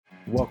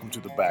Welcome to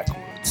the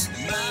backwoods.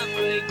 My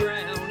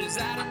playground is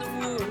out in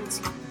the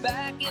woods,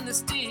 back in the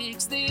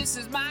sticks, this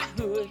is my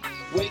hood.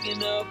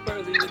 Waking up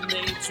early with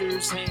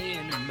nature's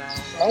hand in mine.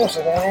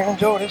 Honestly, I didn't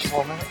enjoy this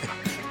for a minute.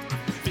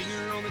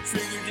 Finger on the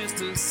trigger just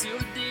to seal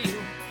the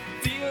deal.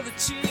 Feel the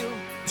chill,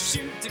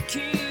 shoot to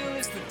kill.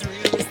 It's the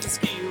thrill, it's the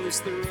skill,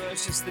 it's the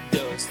rush, it's the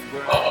dust and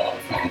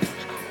grind.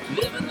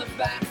 Living the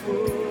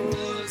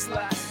backwoods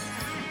life.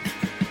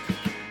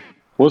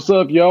 What's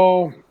up,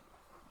 y'all?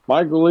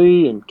 Michael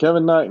Lee and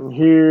Kevin Knighton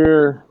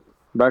here,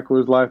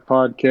 Backwoods Life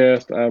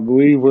Podcast. I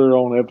believe we're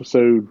on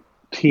episode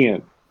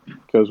 10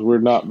 because we're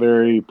not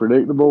very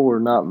predictable. We're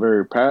not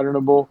very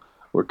patternable.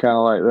 We're kind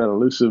of like that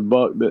elusive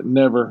buck that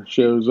never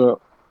shows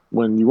up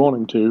when you want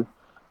him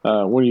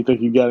to, when you think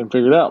you got him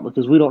figured out,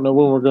 because we don't know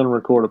when we're going to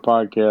record a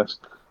podcast.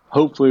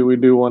 Hopefully we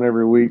do one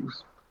every week.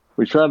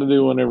 We try to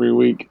do one every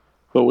week,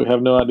 but we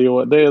have no idea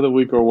what day of the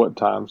week or what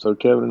time. So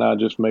Kevin and I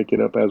just make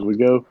it up as we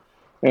go.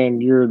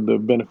 And you're the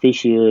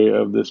beneficiary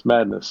of this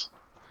madness.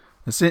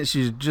 And since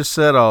you just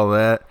said all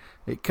that,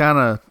 it kind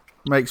of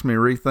makes me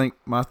rethink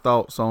my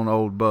thoughts on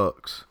old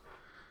bucks.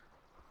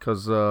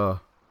 Because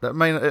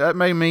that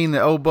may mean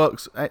that old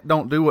bucks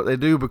don't do what they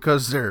do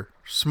because they're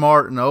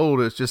smart and old.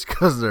 It's just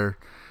because they're,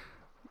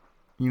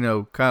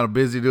 kind of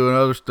busy doing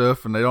other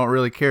stuff and they don't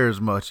really care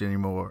as much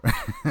anymore.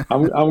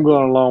 I'm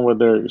going along with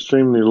they're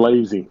extremely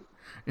lazy.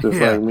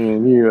 Just like me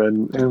and you,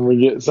 and we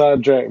get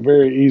sidetracked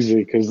very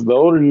easy because the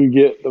older you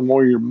get, the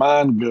more your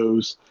mind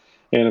goes.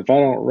 And if I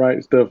don't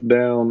write stuff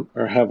down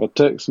or have a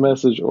text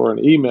message or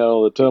an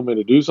email that tell me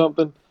to do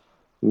something,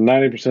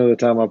 90% of the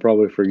time I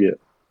probably forget.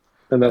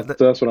 And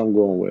that's what I'm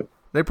going with.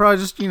 They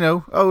probably just,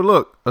 oh,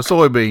 look, a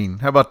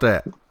soybean. How about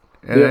that?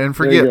 And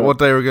forget what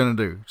they were going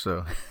to do.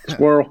 So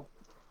Squirrel.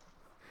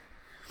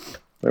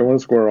 They want a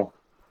squirrel.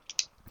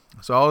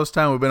 So all this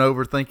time we've been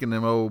overthinking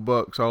them old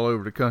bucks all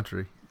over the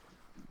country.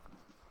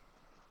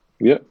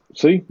 Yep.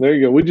 See, there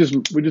you go. We just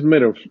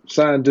made a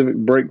scientific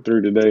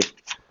breakthrough today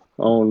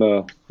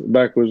on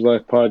Backwoods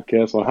Life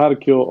Podcast on how to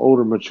kill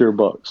older mature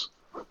bucks.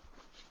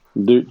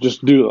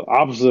 Just do the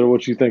opposite of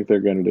what you think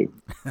they're going to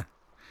do.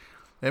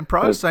 And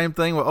probably the same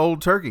thing with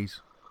old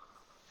turkeys.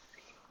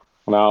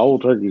 Now,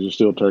 old turkeys are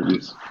still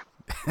turkeys.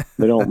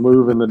 They don't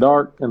move in the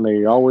dark, and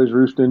they always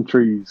roost in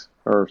trees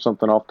or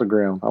something off the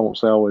ground. I won't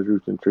say always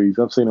roost in trees.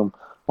 I've seen them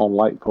on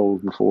light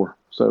poles before,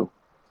 so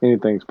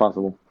anything's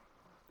possible.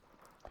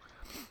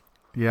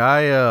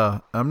 Yeah,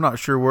 I'm not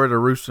sure where they're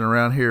roosting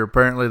around here.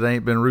 Apparently, they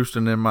ain't been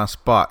roosting in my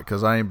spot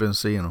because I ain't been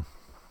seeing them.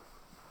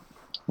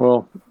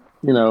 Well,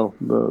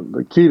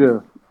 the key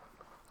to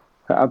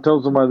 – I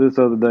told somebody this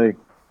the other day.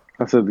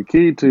 I said the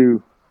key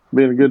to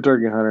being a good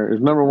turkey hunter is,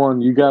 number one,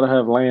 you got to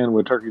have land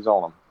with turkeys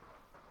on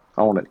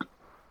it.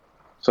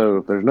 So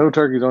if there's no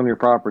turkeys on your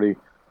property,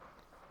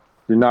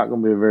 you're not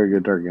going to be a very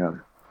good turkey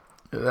hunter.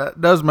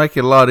 That does make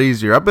it a lot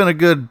easier. I've been a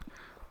good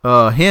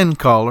hen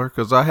caller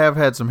because I have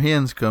had some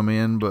hens come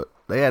in, but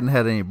they hadn't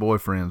had any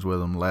boyfriends with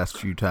them the last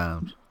few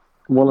times.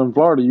 Well, in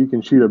Florida, you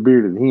can shoot a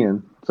bearded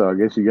hen, so I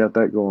guess you got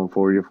that going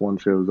for you if one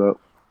shows up.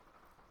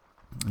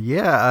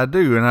 Yeah, I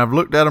do, and I've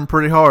looked at them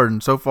pretty hard,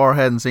 and so far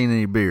hadn't seen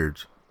any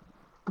beards.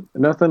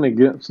 Nothing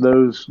against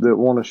those that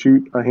want to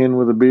shoot a hen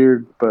with a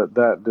beard, but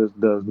that just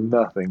does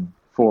nothing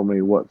for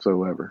me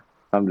whatsoever.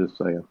 I'm just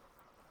saying.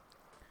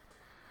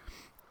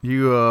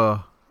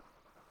 You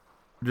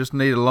just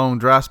need a long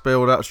dry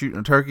spell without shooting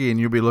a turkey, and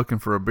you'll be looking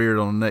for a beard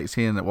on the next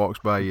hen that walks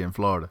by you in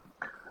Florida.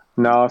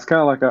 No, it's kind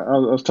of like I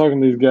was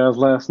talking to these guys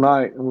last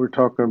night, and we were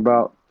talking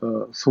about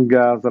some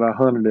guys that I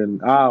hunted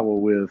in Iowa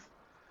with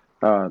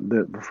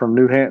that were from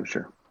New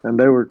Hampshire, and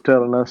they were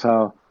telling us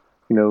how,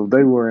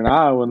 they were in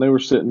Iowa and they were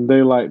sitting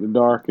daylight to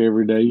dark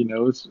every day.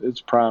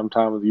 It's prime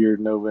time of the year,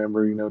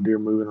 November. Deer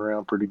moving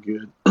around pretty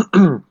good,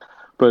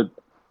 but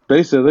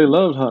they said they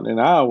loved hunting in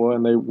Iowa,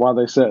 and while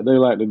they sat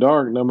daylight to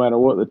dark, no matter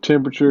what the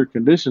temperature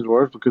conditions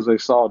were, because they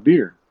saw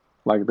deer.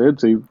 Like they'd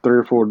see 3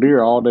 or 4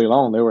 deer all day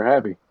long. They were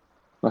happy.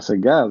 I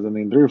said, guys,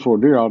 3 or 4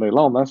 deer all day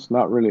long, that's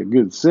not really a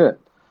good set.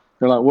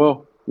 They're like,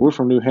 well, we're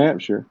from New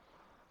Hampshire,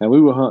 and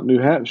we will hunt New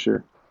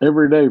Hampshire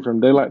every day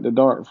from daylight to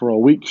dark for a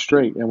week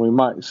straight, and we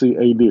might see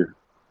a deer.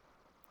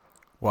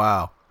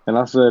 Wow. And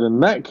I said, in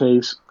that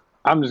case,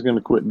 I'm just going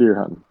to quit deer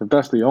hunting. If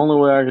that's the only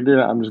way I can do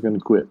that, I'm just going to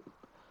quit.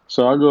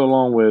 So I go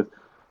along with,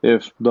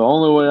 if the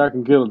only way I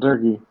can kill a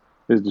turkey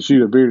is to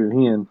shoot a bearded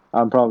hen,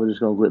 I'm probably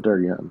just going to quit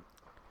turkey hunting.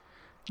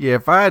 Yeah,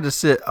 if I had to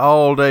sit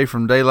all day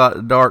from daylight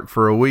to dark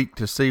for a week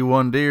to see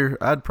one deer,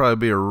 I'd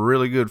probably be a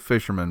really good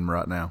fisherman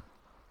right now.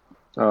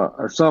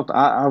 Or something.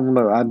 I don't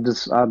know.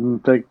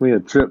 I'd take me a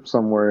trip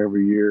somewhere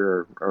every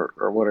year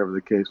or whatever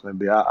the case may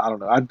be. I don't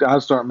know.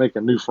 I'd start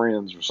making new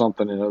friends or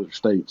something in other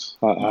states.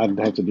 I'd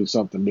have to do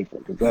something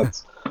different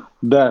because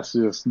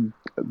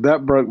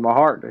that broke my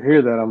heart to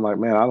hear that. I'm like,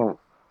 man,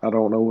 I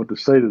don't know what to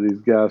say to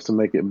these guys to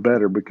make it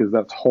better because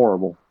that's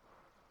horrible.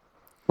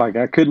 Like,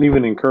 I couldn't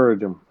even encourage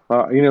them.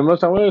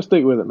 Most time, well,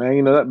 stick with it,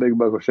 man. That big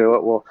buck will show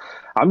up. Well,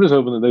 I'm just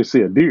hoping that they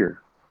see a deer.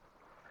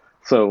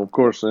 So, of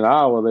course, in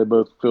Iowa, they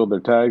both filled their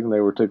tags and they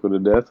were tickled to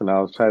death, and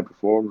I was happy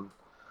for them.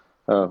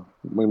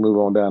 we move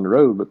on down the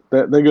road.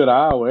 But they go to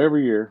Iowa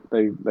every year.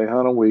 They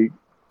hunt a week,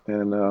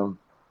 and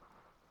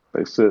they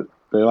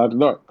like the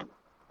dark.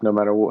 No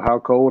matter how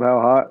cold,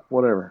 how hot,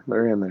 whatever,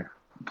 they're in there.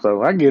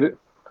 So I get it.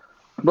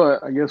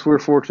 But I guess we're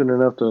fortunate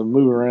enough to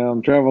move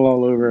around, travel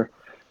all over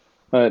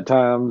at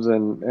times,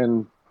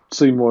 and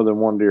see more than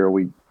one deer a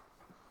week.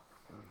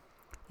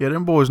 Yeah,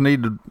 them boys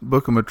need to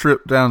book them a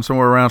trip down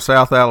somewhere around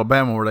South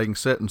Alabama where they can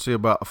sit and see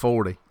about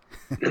 40.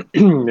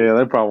 Yeah,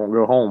 they probably won't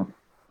go home.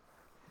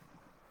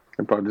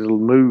 They probably just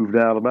move to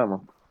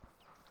Alabama.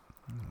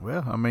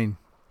 Well, I mean,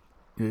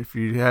 if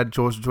you had a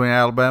choice between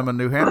Alabama and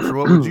New Hampshire,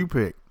 what would you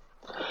pick?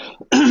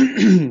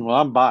 Well,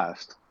 I'm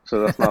biased,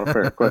 so that's not a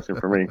fair question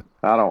for me.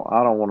 I don't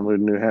want to move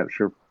to New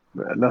Hampshire.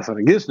 Nothing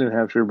against New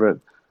Hampshire, but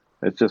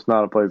it's just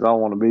not a place I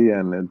want to be,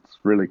 and it's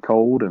really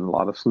cold and a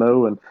lot of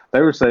snow. And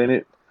they were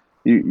saying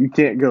you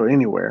can't go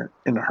anywhere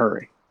in a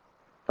hurry.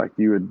 Like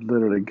you would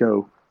literally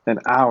go an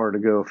hour to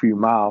go a few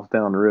miles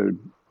down the road.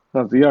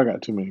 Y'all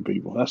got too many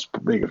people. That's the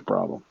biggest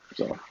problem.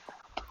 So,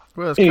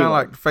 well, it's kind of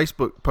like the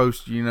Facebook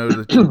post,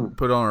 that you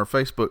put on our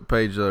Facebook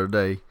page the other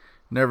day.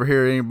 Never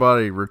hear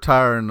anybody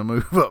retiring to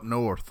move up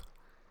north.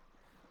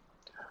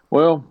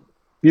 Well,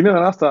 and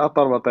I thought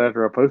about that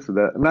after I posted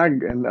that,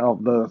 and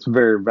that's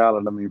very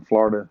valid. I mean,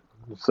 Florida,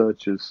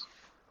 such as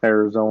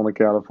Arizona,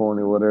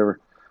 California, whatever,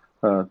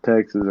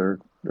 Texas are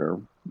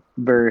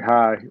very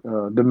high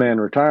demand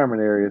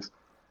retirement areas.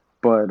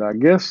 But I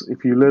guess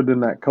if you lived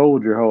in that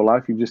cold your whole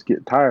life, you just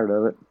get tired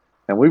of it.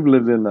 And we've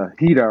lived in the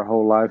heat our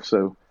whole life,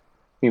 so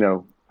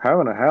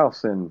having a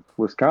house in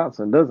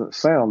Wisconsin doesn't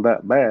sound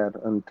that bad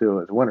until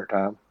it's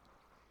wintertime.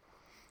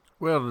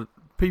 Well,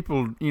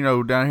 people,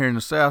 down here in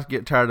the South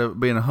get tired of it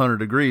being 100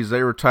 degrees.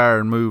 They retire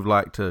and move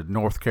like to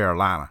North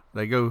Carolina.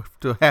 They go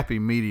to a happy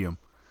medium.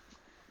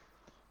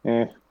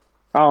 I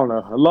don't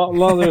know. A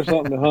lot there's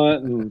something to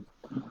hunt, and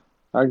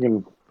I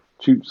can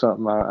shoot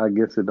something. I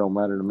guess it don't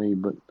matter to me.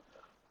 But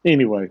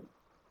anyway,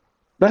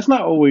 that's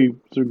not what we're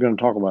going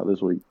to talk about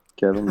this week,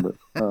 Kevin. But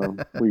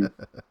we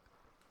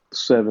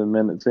 7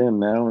 minutes in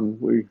now,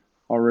 and we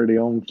already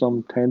on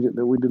some tangent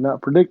that we did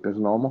not predict as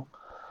normal.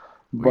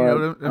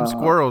 But them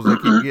squirrels, they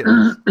keep getting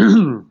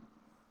us.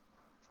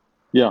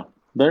 Yeah,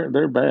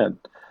 they're bad.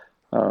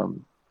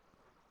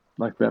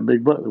 Like that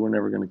big buck that we're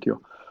never going to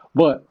kill.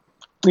 But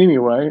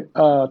anyway,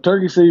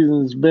 turkey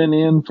season's been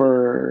in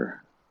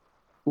for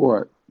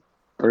what,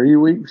 3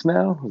 weeks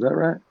now? Is that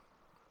right?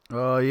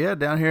 Yeah,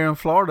 down here in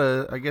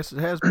Florida, I guess it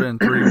has been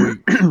 3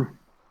 weeks.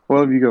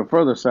 Well, if you go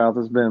further south,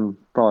 it's been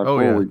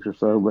probably 4 weeks or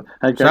so. But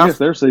I guess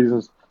their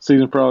season's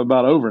probably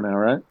about over now,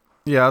 right?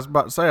 Yeah, I was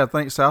about to say, I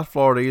think South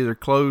Florida either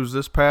closed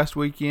this past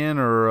weekend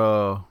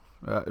or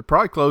it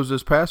probably closed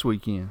this past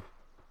weekend.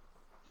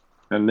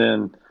 And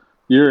then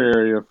your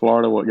area of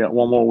Florida, got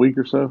one more week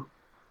or so?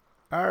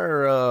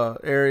 Our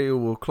area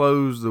will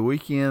close the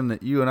weekend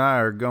that you and I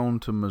are going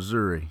to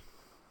Missouri.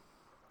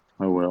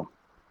 Oh, well.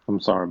 I'm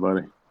sorry,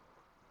 buddy.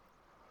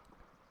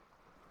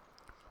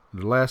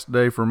 The last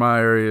day for my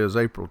area is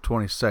April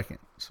 22nd.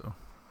 So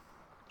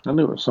I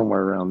knew it was somewhere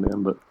around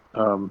then, but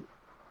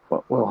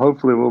well,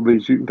 hopefully we'll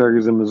be shooting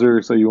turkeys in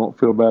Missouri, so you won't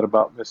feel bad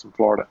about missing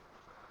Florida.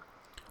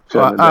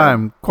 Well,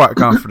 I'm quite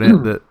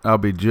confident that I'll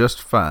be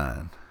just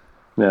fine.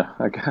 Yeah,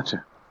 I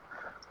gotcha.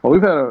 Well,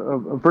 we've had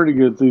a pretty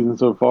good season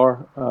so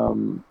far.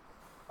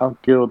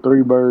 I've killed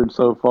 3 birds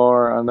so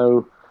far. I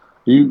know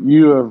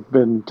you have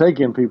been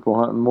taking people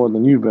hunting more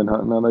than you've been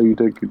hunting. I know you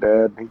took your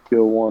dad. He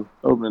killed one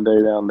opening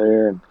day down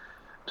there, and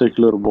took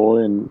your little boy,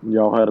 and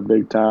y'all had a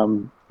big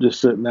time just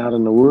sitting out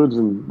in the woods,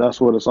 and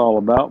that's what it's all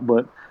about.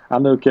 But I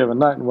know Kevin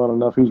Knighton well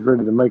enough; he's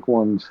ready to make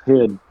one's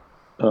head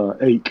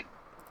ache.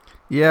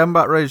 Yeah, I'm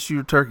about ready to shoot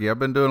a turkey. I've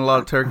been doing a lot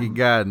of turkey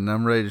guiding.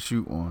 I'm ready to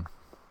shoot one.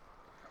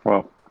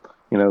 Well,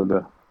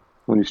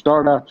 when you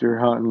start out your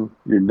hunting,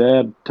 your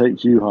dad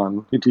takes you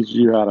hunting. He teaches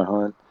you how to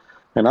hunt.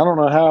 And I don't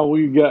know how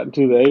we've gotten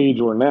to the age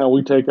where now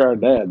we take our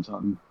dads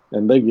hunting,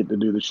 and they get to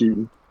do the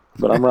shooting.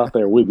 But I'm right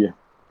there with you.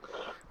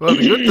 Well,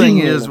 the good thing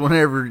is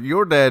whenever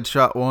your dad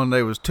shot one,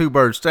 there was 2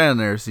 birds standing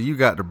there, so you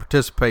got to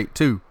participate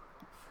too.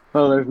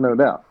 Oh, there's no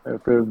doubt.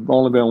 If there's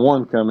only been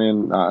one come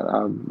in,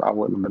 I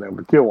wouldn't have been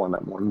able to kill one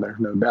that morning. There's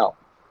no doubt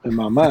in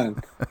my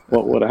mind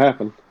what would have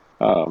happened.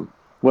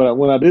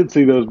 When I did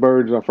see those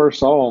birds, I first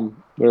saw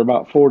them, they're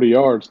about 40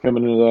 yards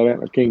coming into that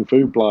Antler King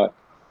food plot.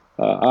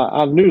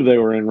 I knew they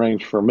were in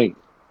range for me.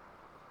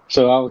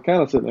 So I was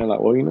kind of sitting there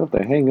like, well, if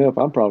they hang up,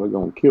 I'm probably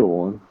going to kill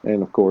one.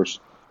 And, of course,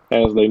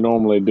 as they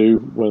normally do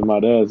when my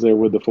dad's there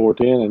with the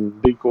 410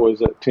 and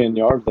decoys at 10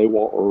 yards, they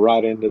walk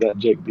right into that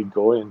Jake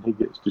decoy, and he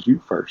gets to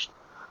shoot first.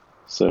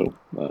 So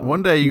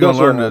one day you're going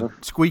to learn to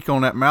squeak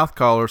on that mouth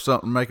call or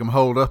something, make them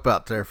hold up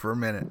out there for a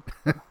minute.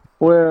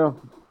 Well,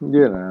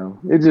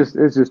 it's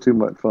just too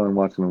much fun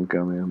watching them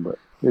come in, but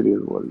it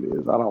is what it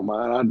is. I don't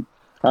mind.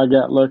 I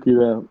got lucky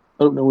the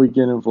opening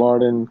weekend in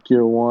Florida and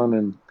killed one,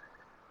 and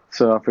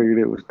so I figured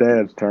it was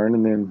Dad's turn,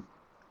 and then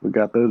we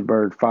got those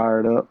birds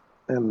fired up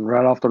and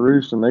right off the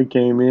roost, and they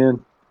came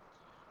in,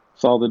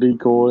 saw the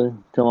decoy,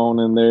 come on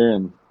in there,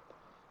 and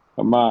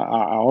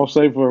I will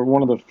say for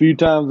one of the few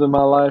times in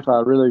my life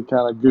I really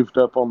kind of goofed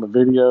up on the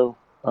video.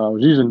 I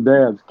was using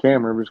Dad's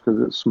camera just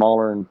because it's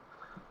smaller and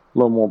a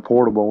little more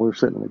portable. We were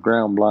sitting in the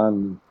ground blind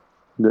and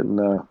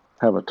didn't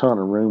have a ton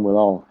of room with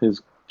all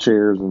his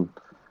chairs and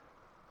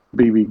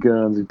BB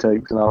guns he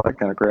takes and all that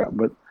kind of crap.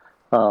 But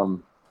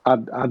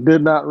I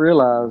did not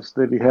realize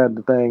that he had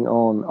the thing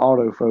on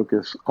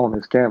autofocus on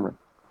his camera.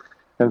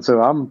 And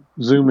so I'm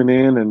zooming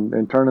in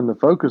and turning the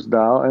focus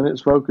dial, and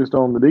it's focused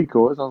on the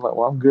decoys. I was like,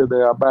 well, I'm good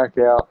there. I back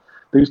out.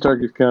 These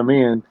turkeys come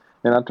in,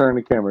 and I turn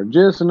the camera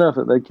just enough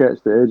that they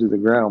catch the edge of the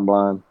ground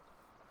blind.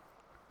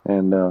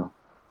 And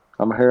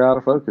I'm a hair out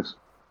of focus,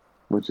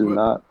 which is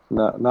not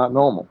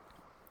normal.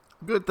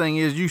 Good thing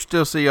is you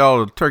still see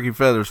all the turkey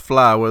feathers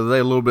fly, whether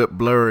they're a little bit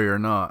blurry or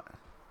not.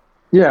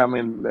 Yeah, I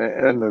mean,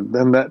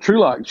 and that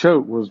Trulock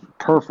choke was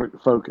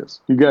perfect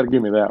focus. You got to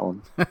give me that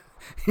one.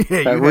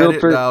 Yeah, you had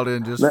it dialed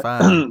in just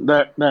fine.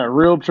 That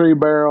Realtree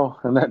barrel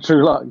and that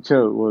Trulock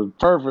choke was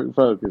perfect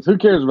focus. Who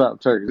cares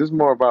about turkeys? It's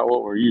more about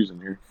what we're using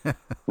here.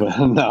 But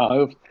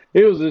no,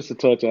 it was just a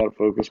touch out of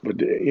focus.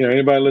 But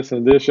anybody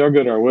listening to this, y'all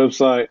go to our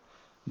website,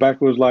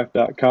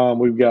 backwoodslife.com.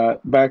 We've got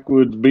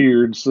Backwoods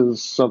Beards. This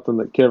is something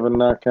that Kevin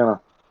and I kind of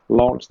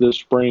launched this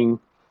spring,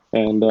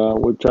 and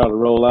we try to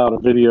roll out a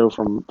video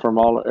from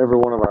every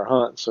one of our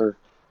hunts, or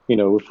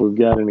if we've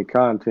got any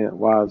content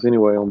wise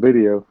anyway on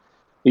video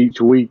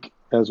each week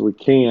as we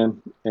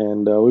can.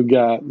 And we've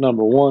got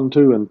number 1,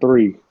 2, and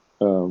 3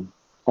 on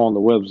the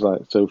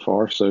website so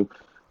far. So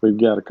we've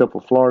got a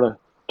couple Florida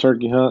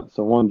turkey hunts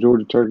and one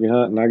Georgia turkey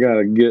hunt, and I got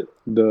to get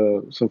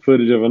some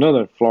footage of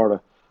another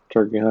Florida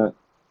turkey hunt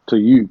to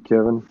you,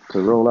 Kevin,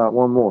 to roll out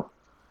one more.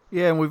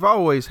 Yeah, and we've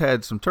always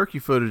had some turkey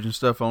footage and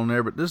stuff on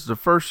there, but this is the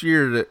first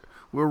year that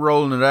we're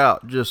rolling it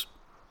out just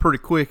pretty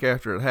quick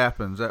after it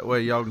happens. That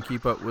way y'all can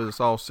keep up with us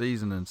all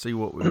season and see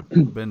what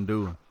we've been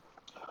doing.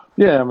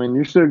 Yeah, I mean,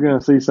 you're still going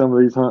to see some of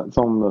these hunts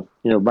on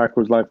the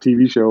Backwoods Life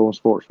TV show on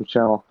Sportsman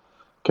Channel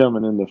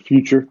coming in the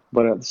future.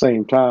 But at the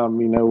same time,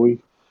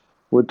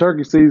 with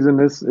turkey season,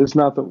 it's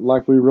not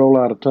like we roll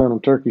out a ton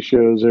of turkey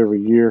shows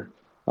every year.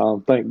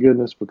 Thank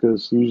goodness,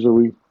 because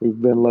usually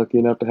we've been lucky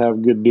enough to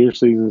have good deer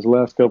seasons the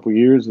last couple of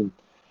years, and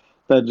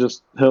that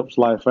just helps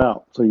life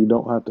out. So you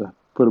don't have to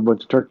put a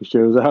bunch of turkey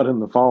shows out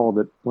in the fall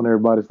when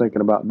everybody's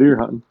thinking about deer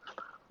hunting.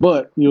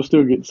 But you'll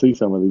still get to see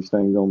some of these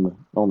things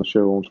on the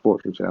show on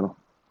Sportsman Channel.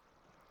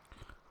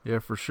 Yeah,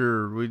 for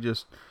sure. We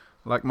just,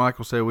 like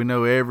Michael said, we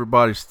know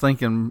everybody's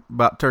thinking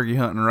about turkey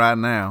hunting right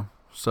now,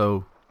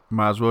 so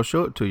might as well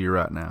show it to you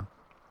right now.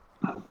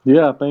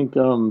 Yeah, I think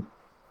a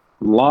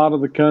lot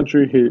of the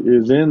country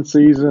is in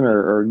season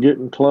or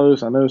getting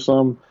close. I know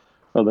some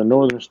of the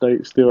northern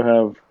states still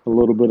have a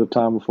little bit of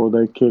time before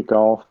they kick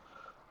off.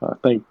 I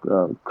think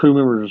crew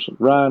members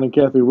Ryan and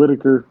Kathy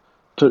Whitaker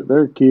took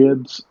their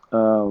kids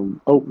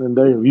opening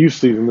day of youth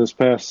season this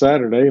past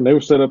Saturday, and they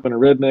were set up in a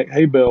redneck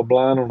hay bale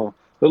blind on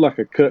looked like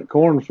a cut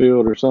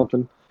cornfield or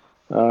something.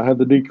 Had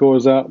the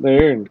decoys out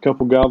there, and a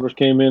couple gobblers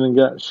came in and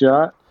got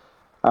shot.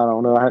 I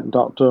don't know. I hadn't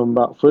talked to them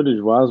about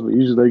footage-wise, but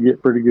usually they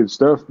get pretty good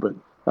stuff. But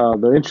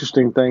the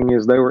interesting thing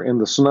is they were in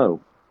the snow.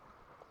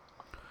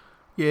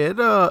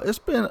 Yeah, it's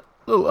been a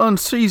little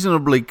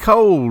unseasonably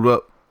cold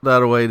up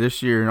that way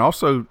this year. And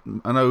also,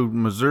 I know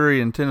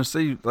Missouri and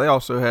Tennessee, they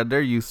also had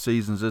their youth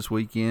seasons this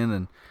weekend.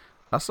 And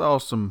I saw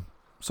some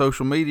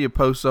social media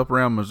posts up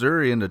around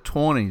Missouri in the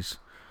 20s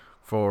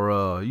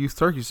for youth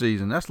turkey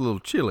season. That's a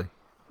little chilly.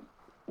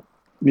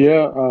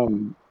 Yeah,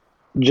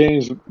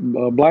 James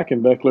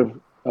Blackenbeckler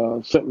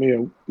sent me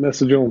a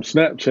message on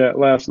Snapchat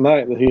last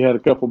night that he had a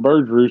couple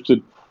birds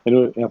roosted,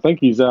 and I think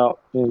he's out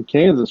in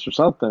Kansas or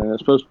something, and it's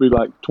supposed to be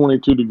like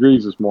 22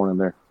 degrees this morning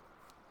there.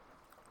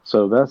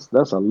 So that's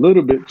a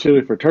little bit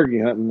chilly for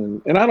turkey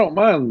hunting, and I don't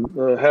mind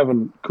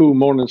having cool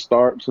morning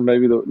starts, and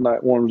maybe the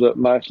night warms up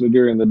nicely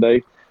during the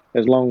day,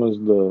 as long as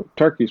the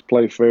turkeys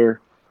play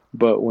fair.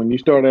 But when you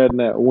start adding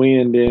that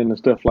wind in and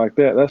stuff like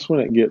that, that's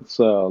when it gets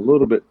a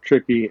little bit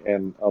tricky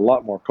and a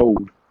lot more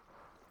cold.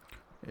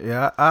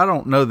 Yeah, I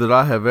don't know that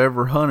I have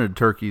ever hunted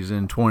turkeys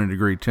in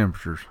 20-degree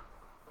temperatures.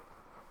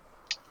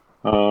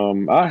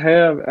 I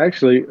have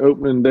actually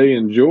opening day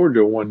in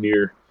Georgia one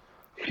year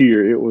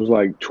here. It was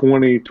like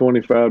 20,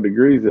 25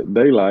 degrees at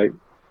daylight,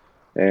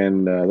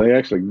 and they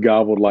actually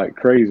gobbled like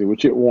crazy,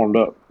 which it warmed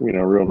up,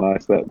 real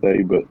nice that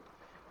day. But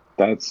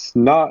that's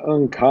not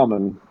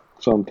uncommon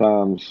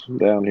sometimes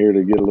down here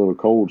to get a little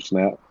cold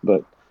snap,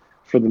 but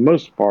for the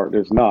most part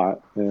it's not.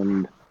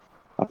 And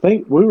I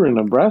think we were in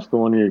Nebraska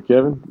one year,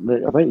 Kevin.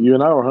 I think you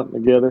and I were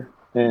hunting together,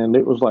 and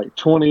it was like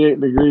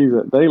 28 degrees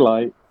at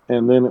daylight,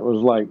 and then it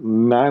was like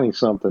 90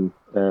 something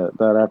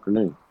that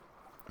afternoon.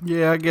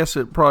 Yeah, I guess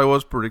it probably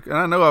was pretty. And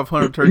I know I've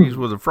hunted turkeys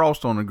with a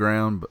frost on the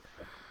ground, but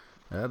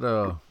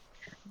at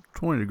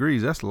 20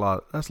 degrees, that's a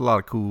lot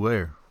of cool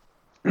air.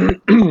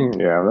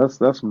 Yeah,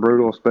 that's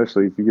brutal,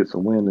 especially if you get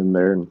some wind in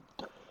there. And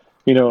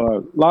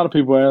a lot of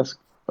people ask,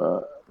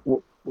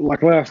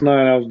 like last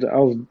night, I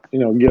was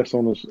guest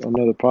on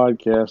another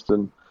podcast,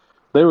 and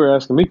they were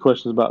asking me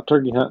questions about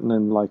turkey hunting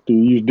and like, do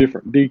you use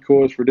different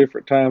decoys for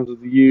different times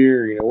of the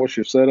year? You know, what's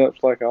your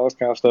setups like, all this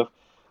kind of stuff.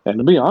 And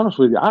to be honest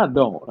with you, I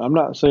don't. I'm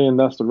not saying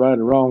that's the right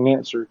or wrong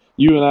answer.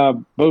 You and I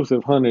both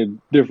have hunted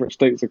different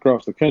states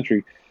across the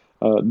country.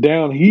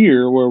 Down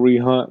here where we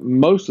hunt,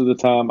 most of the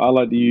time I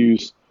like to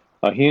use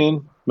a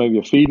hen, maybe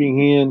a feeding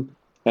hen,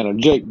 and a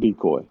Jake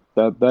decoy.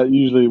 That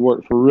usually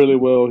works really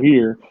well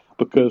here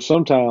because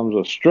sometimes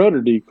a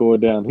strutter decoy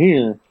down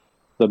here,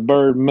 the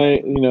bird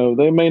may,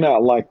 they may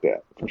not like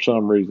that for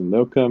some reason.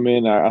 They'll come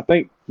in. I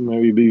think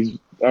maybe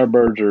our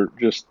birds are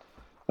just,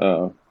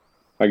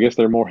 I guess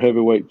they're more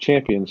heavyweight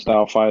champion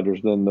style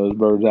fighters than those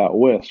birds out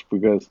west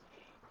because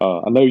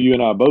I know you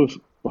and I both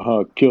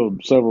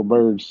killed several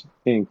birds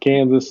in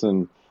Kansas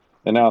and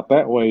out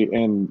that way,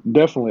 and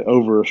definitely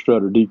over a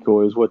strutter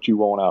decoy is what you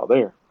want out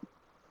there.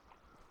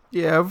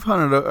 Yeah, I've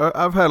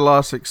had a lot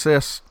of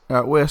success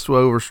out west with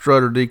over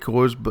strutter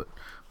decoys, but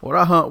what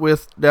I hunt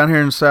with down here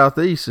in the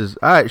southeast is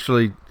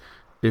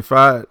if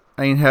I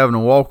ain't having to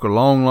walk a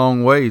long,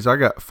 long ways, I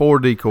got 4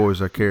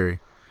 decoys I carry.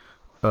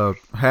 A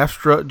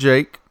half-strut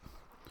Jake,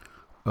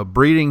 a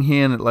breeding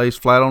hen that lays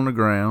flat on the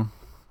ground,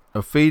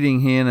 a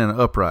feeding hen, and an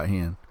upright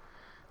hen.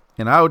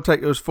 And I would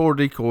take those 4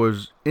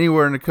 decoys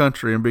anywhere in the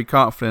country and be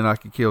confident I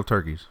could kill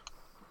turkeys.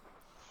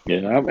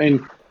 Yeah, I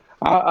mean,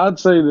 I'd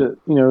say that,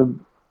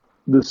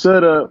 the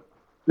setup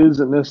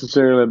isn't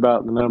necessarily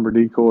about the number of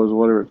decoys or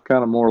whatever. It's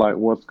kind of more like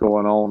what's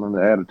going on and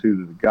the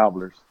attitude of the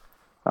gobblers.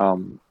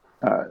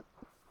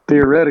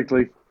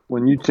 Theoretically,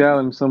 when you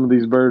challenge some of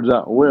these birds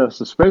out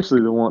west, especially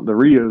the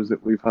Rios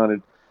that we've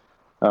hunted,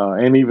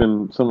 and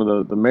even some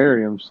of the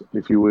Merriams,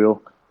 if you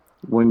will,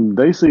 when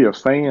they see a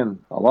fan,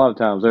 a lot of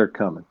times they're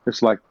coming.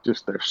 It's like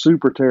just they're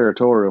super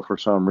territorial for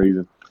some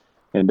reason.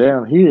 And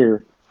down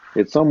here,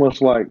 it's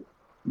almost like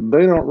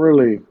they don't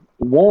really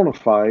want to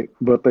fight,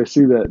 but they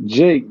see that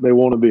Jake, they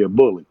want to be a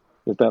bully,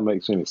 if that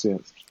makes any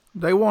sense.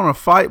 They want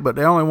to fight, but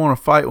they only want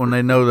to fight when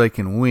they know they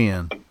can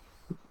win.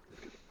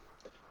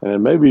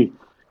 And maybe,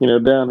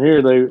 down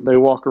here they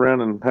walk around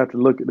and have to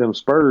look at them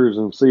spurs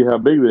and see how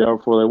big they are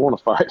before they want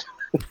to fight.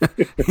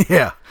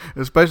 Yeah,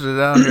 especially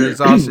down here, these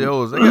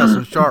Osceolas, they got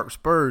some sharp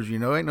spurs,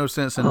 Ain't no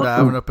sense in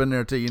diving up in there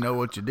until you know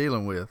what you're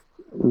dealing with.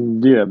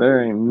 Yeah,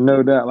 there ain't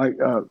no doubt. Like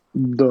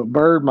the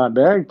bird my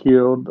dad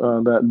killed,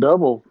 that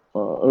double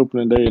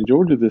opening day in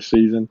Georgia this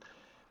season,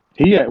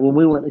 when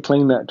we went to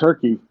clean that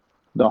turkey,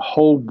 the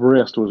whole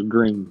breast was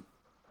green.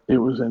 It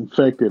was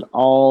infected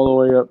all the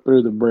way up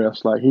through the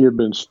breast, like he had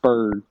been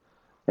spurred,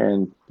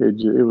 and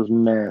it was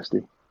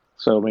nasty.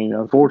 So I mean,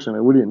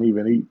 unfortunately, we didn't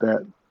even eat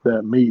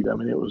that meat. I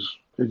mean,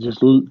 it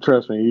just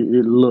trust me,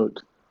 it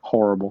looked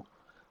horrible.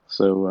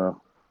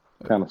 So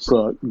kind of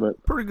sucked,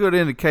 but pretty good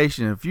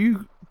indication if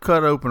you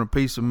cut open a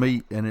piece of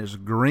meat and it's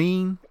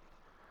green,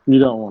 you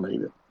don't want to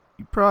eat it.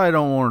 You probably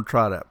don't want to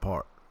try that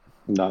part.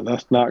 No,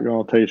 that's not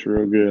going to taste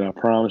real good, I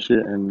promise you,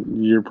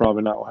 and you're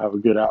probably not going to have a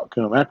good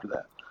outcome after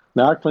that.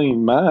 Now, I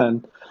cleaned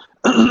mine.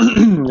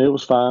 It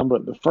was fine,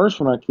 but the first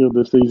one I killed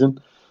this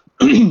season,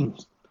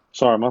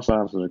 sorry, my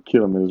sinuses are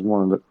killing me this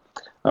morning,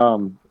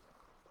 but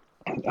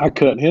I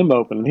cut him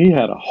open, and he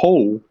had a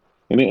hole,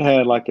 and it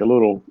had like a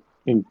little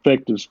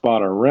infected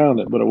spot around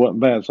it, but it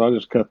wasn't bad, so I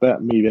just cut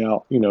that meat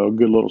out, a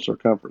good little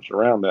circumference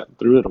around that and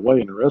threw it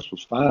away, and the rest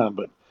was fine.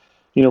 But,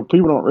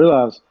 people don't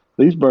realize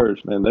these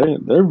birds, man,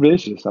 they're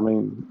vicious. I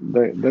mean,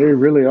 they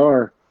really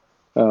are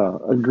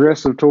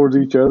aggressive towards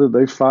each other.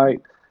 They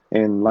fight,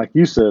 and like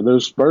you said,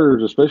 those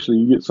spurs, especially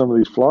you get some of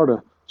these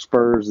Florida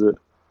spurs that,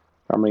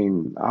 I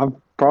mean, I've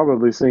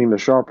probably seen the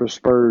sharpest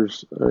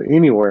spurs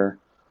anywhere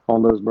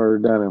on those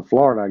birds down in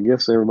Florida. I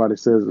guess everybody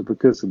says it's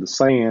because of the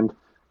sand.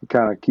 It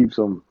kind of keeps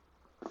them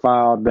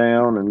filed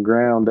down and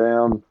ground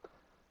down.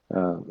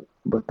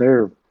 But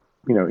they're,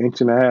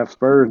 1.5 inch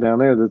spurs down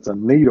there that's a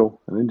needle,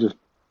 and it just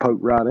poke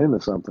right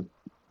into something.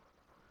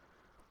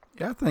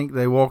 Yeah, I think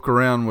they walk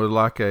around with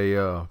like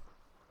a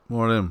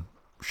one of them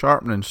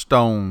sharpening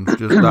stones,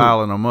 just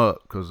dialing them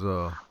up, because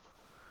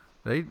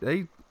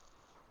they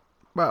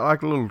about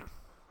like a little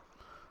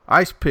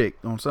ice pick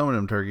on some of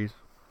them turkeys.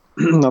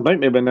 I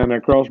think they've been down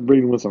there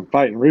crossbreeding with some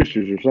fighting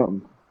roosters or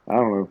something. I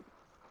don't know.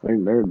 I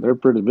think they're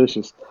pretty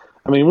vicious.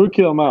 I mean, we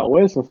kill them out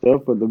west and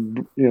stuff, but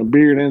the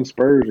beard and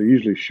spurs are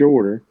usually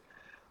shorter.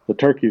 The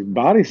turkey's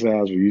body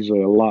size are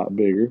usually a lot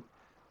bigger.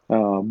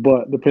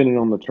 But depending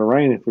on the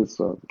terrain, if it's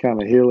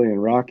kind of hilly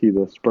and rocky,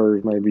 the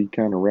spurs may be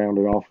kind of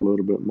rounded off a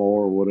little bit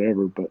more or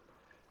whatever. But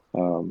I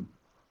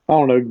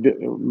don't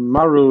know.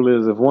 My rule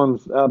is if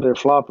one's out there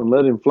flopping,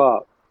 let him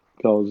flop,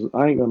 because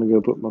I ain't going to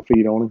go put my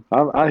feet on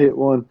him. I hit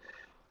one,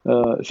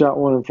 shot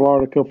one in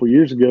Florida a couple of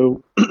years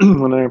ago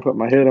when I put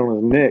my head on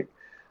his neck,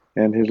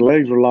 and his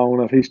legs were long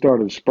enough, he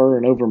started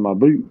spurring over my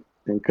boot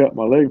and cut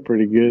my leg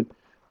pretty good.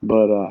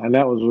 But and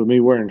that was with me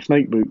wearing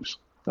snake boots.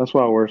 That's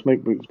why I wear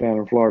snake boots down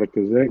in Florida,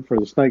 because it ain't for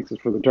the snakes,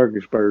 it's for the turkey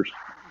spurs.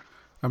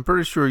 I'm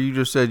pretty sure you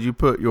just said you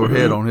put your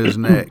head on his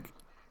neck.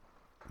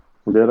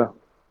 Did I?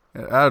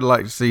 I'd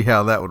like to see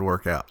how that would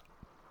work out.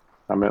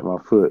 I meant my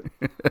foot,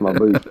 my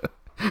boot.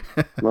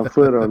 My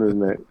foot on his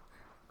neck.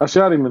 I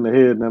shot him in the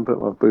head and then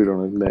put my boot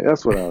on his neck.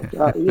 That's what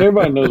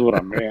everybody knows what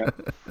I meant.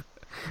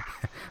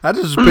 I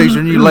just was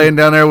picturing you laying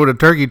down there with a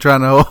turkey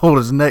trying to hold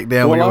his neck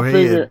down with your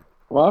head.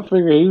 I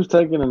figured he was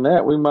taking a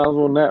nap. We might as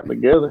well nap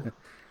together.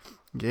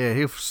 Yeah,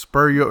 he'll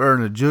spur you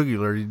in the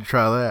jugular. You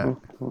try that.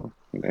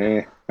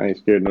 Nah, I ain't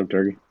scared of no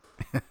turkey.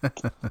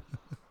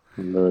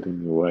 But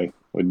anyway,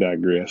 we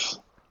digress.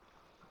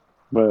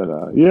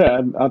 But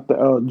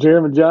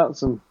Jeremy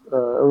Johnson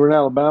over in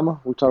Alabama.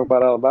 We talked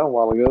about Alabama a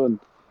while ago, and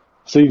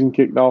season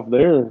kicked off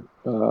there.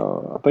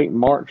 I think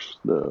March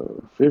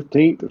the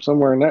 15th or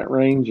somewhere in that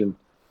range, and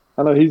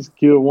I know he's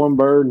killed one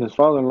bird, and his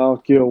father-in-law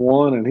killed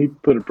one, and he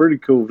put a pretty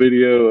cool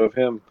video of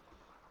him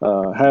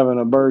having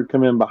a bird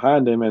come in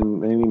behind him,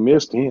 and he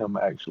missed him,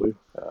 actually.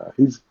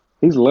 He's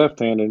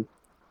left-handed,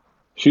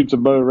 shoots a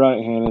bow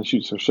right-handed,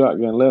 shoots a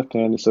shotgun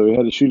left-handed, so he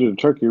had to shoot at a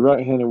turkey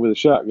right-handed with a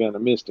shotgun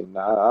and missed him.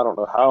 Now, I don't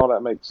know how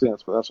that makes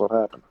sense, but that's what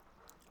happened.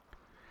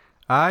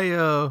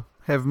 I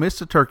have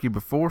missed a turkey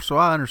before, so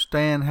I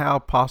understand how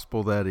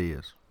possible that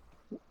is.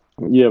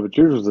 Yeah, but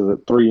yours was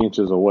at 3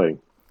 inches away.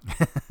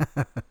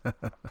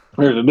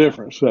 There's a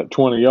difference at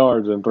 20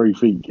 yards and 3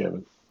 feet,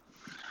 Kevin.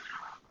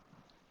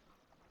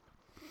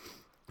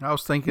 I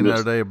was thinking the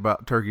other day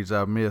about turkeys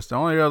I've missed. The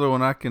only other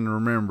one I can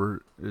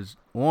remember is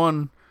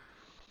one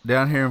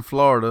down here in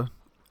Florida.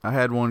 I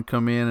had one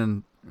come in,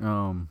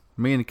 and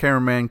me and the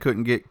cameraman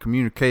couldn't get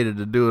communicated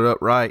to do it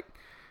upright.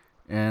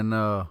 And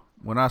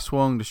when I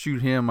swung to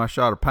shoot him, I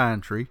shot a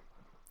pine tree.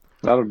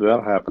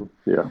 That'll happen,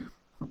 yeah.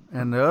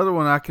 And the other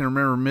one I can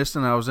remember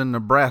missing, I was in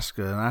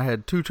Nebraska, and I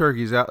had 2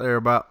 turkeys out there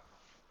about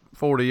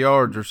 40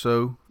 yards or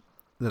so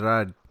that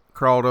I'd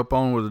crawled up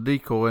on with a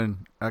decoy,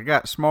 and I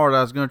got smart.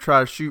 I was going to try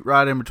to shoot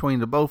right in between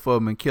the both of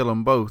them and kill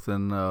them both,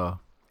 and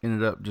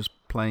ended up just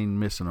plain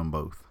missing them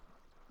both.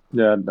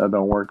 Yeah, that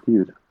don't work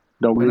either.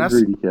 Don't be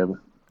greedy, Kevin.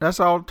 That's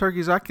all the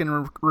turkeys I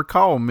can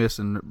recall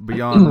missing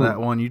beyond that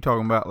one you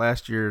talking about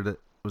last year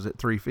that was at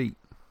 3 feet.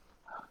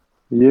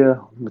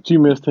 Yeah, but you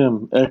missed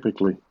him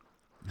epically.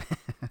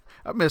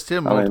 I missed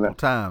him multiple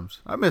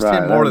times. I missed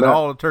him more than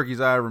all the turkeys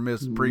I ever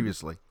missed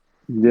previously.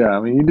 Yeah, I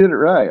mean, you did it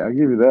right. I'll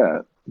give you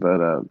that.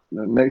 But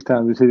next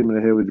time, just hit him in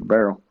the head with your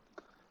barrel.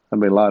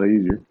 That'd be a lot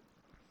easier.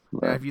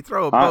 Yeah, if you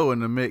throw a bow in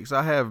the mix,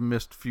 I have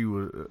missed a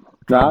few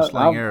trying to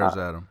sling arrows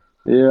at them.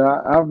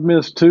 Yeah, I've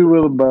missed 2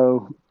 with a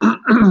bow.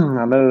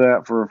 I know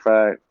that for a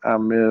fact.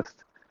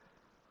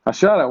 I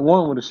shot at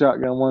one with a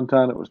shotgun one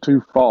time that was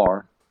too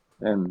far,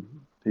 and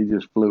he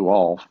just flew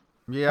off.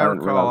 Yeah, I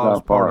recall I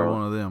was part of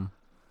one of them.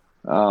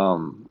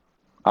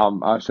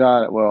 I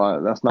shot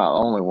at, that's not the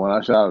only one.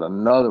 I shot at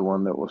another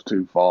one that was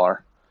too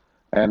far.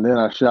 And then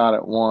I shot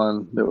at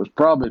one that was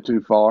probably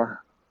too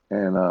far.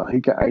 And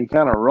he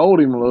kind of rolled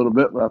him a little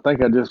bit, but I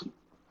think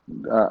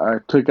I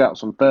took out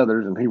some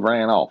feathers and he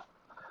ran off.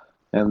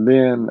 And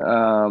then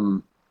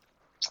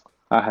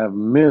I have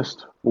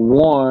missed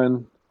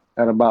one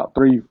at about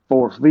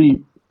 3-4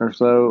 feet or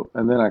so,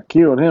 and then I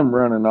killed him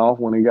running off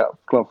when he got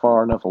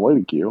far enough away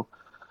to kill.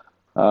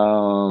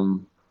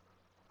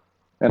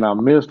 And I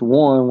missed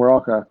one where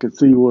all I could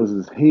see was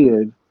his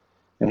head,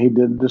 and he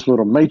did this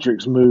little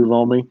matrix move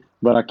on me,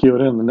 but I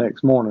killed him the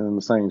next morning in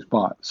the same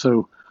spot.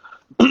 So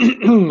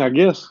I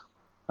guess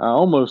I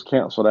almost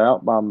canceled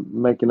out by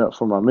making up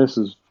for my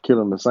misses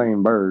killing the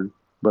same bird,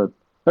 but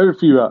there's a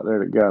few out there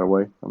that got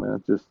away. I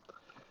mean,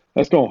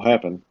 that's going to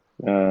happen.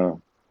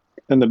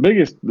 And the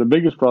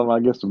biggest problem, I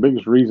guess, the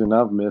biggest reason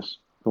I've missed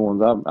the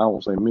ones I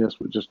won't say missed,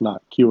 but just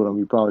not killed them.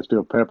 You probably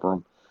still pepper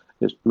them.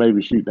 It's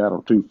maybe shooting at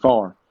them too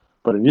far.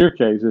 But in your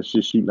case, it's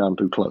just shooting at them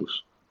too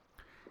close.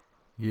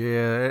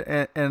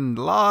 Yeah, and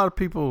a lot of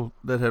people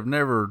that have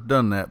never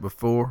done that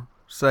before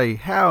say,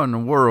 how in the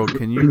world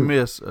can you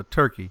miss a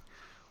turkey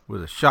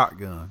with a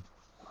shotgun?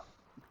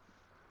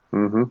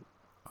 Mm-hmm.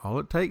 All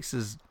it takes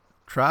is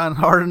trying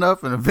hard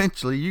enough, and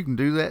eventually you can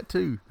do that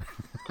too.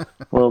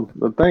 Well,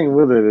 the thing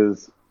with it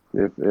is,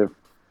 if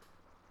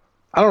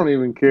I don't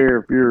even care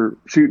if you're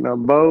shooting a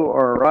bow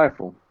or a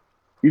rifle,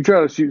 you try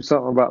to shoot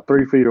something about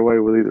 3 feet away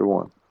with either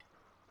one.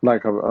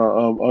 Like a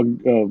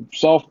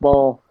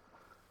softball,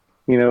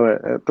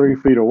 at 3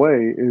 feet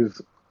away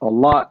is a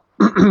lot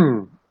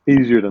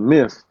easier to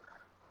miss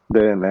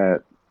than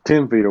at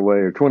 10 feet away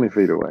or 20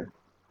 feet away.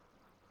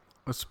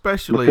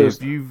 Especially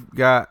if you've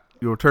got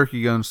your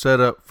turkey gun set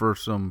up for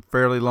some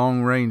fairly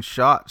long range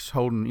shots,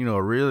 holding,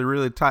 a really,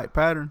 really tight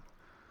pattern.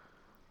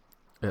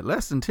 At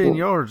less than 10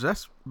 yards,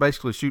 that's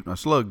basically shooting a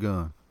slug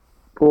gun.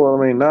 Well,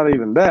 I mean, not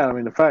even that. I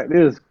mean, the fact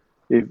is,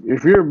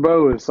 if your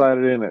bow is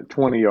sighted in at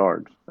 20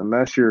 yards, and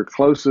that's your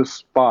closest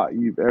spot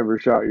you've ever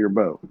shot your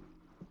bow,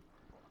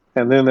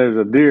 and then there's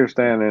a deer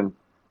standing,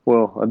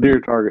 a deer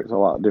target's a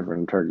lot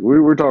different than turkey.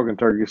 We're talking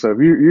turkey. So if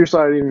you're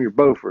sighting in your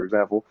bow, for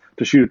example,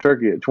 to shoot a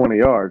turkey at 20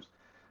 yards,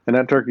 and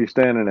that turkey's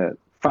standing at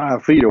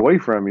 5 feet away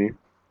from you,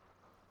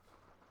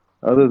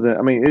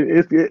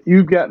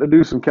 you've got to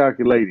do some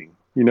calculating.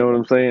 You know what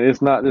I'm saying?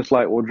 It's not just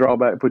like, draw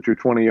back, put your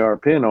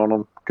 20-yard pin on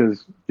them,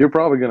 because you're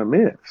probably going to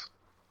miss.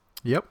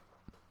 Yep.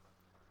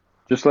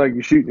 Just like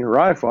you're shooting your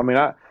rifle. I mean,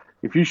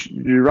 if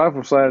your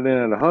rifle sighted in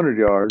at 100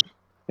 yards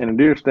and a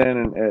deer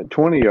standing at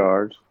 20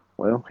 yards,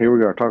 well, here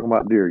we are talking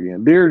about deer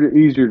again. Deer are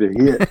easier to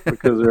hit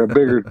because they're a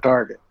bigger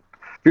target.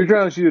 If you're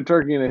trying to shoot a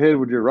turkey in the head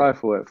with your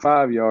rifle at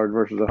 5 yards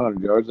versus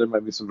 100 yards, there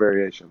might be some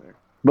variation there.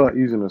 But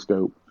using a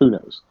scope, who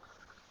knows?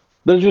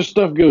 There's just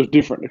stuff goes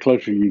different the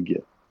closer you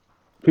get.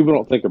 People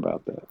don't think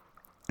about that.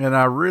 And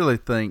I really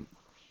think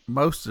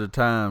most of the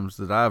times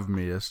that I've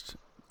missed,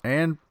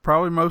 and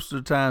probably most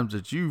of the times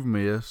that you've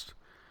missed,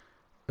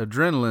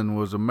 adrenaline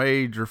was a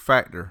major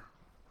factor.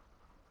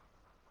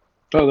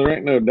 Oh, there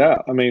ain't no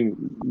doubt. I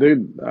mean,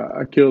 dude,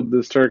 I killed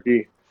this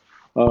turkey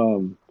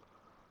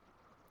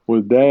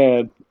with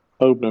Dad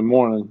opening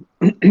morning,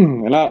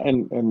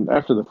 and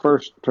after the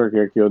first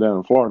turkey I killed down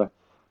in Florida,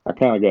 I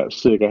kind of got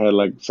sick. I had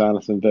like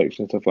sinus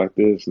infection, stuff like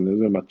this, and it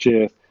was in my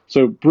chest.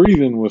 So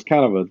breathing was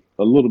kind of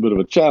a little bit of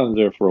a challenge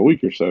there for a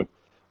week or so,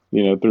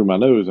 through my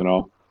nose and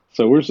all.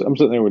 So I'm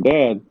sitting there with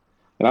Dad,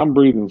 and I'm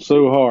breathing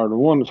so hard. And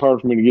one, it's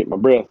hard for me to get my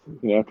breath,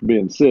 after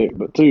being sick.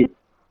 But two,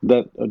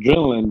 that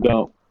adrenaline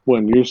dump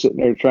when you're sitting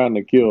there trying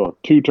to kill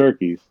 2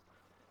 turkeys.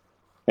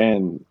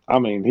 And I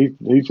mean,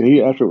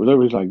 he after it was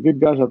over, he's like, "Good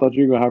gosh, I thought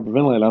you were going to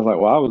hyperventilate." I was like,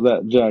 "Well, I was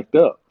that jacked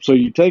up." So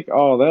you take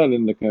all that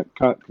into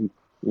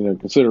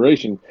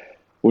consideration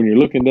when you're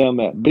looking down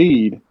that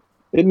bead.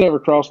 It never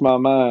crossed my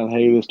mind,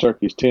 hey, this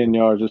turkey's 10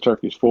 yards, this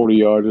turkey's 40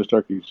 yards, this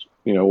turkey's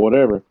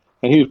whatever.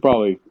 And he was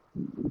probably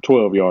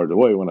 12 yards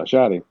away when I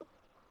shot him.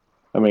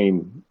 I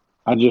mean,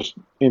 I just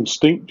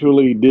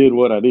instinctually did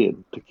what I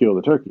did to kill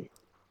the turkey.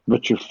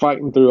 But you're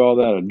fighting through all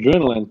that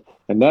adrenaline,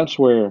 and that's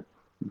where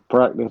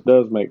practice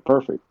does make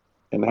perfect,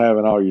 and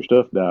having all your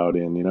stuff dialed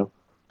in.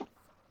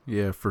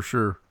 Yeah, for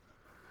sure.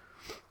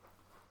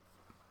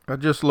 I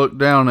just looked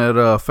down at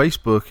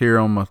Facebook here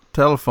on my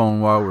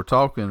telephone while we're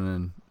talking,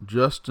 and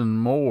Justin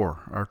Moore,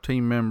 our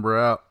team member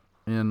out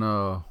in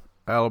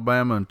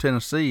Alabama and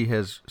Tennessee,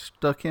 has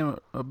stuck him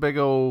a big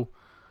old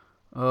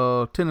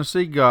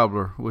Tennessee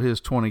gobbler with his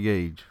 20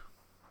 gauge.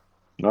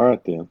 All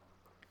right, then.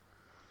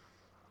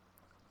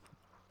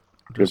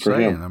 Just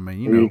saying, him. I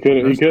mean,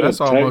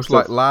 that's almost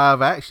like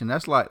live action.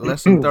 That's like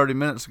less than 30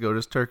 minutes ago,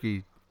 this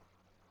turkey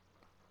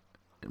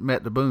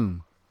met the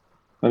boom.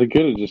 And he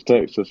could have just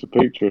texted us a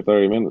picture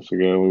 30 minutes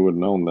ago. We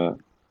wouldn't known that.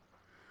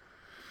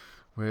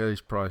 Well,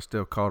 he's probably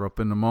still caught up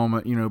in the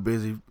moment,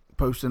 busy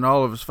posting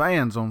all of his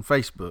fans on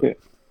Facebook. Yeah,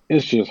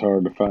 it's just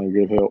hard to find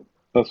good help.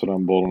 That's what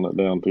I'm boiling it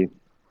down to.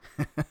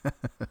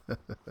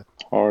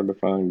 Hard to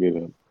find good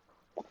help.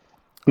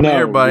 No,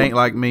 everybody ain't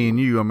like me and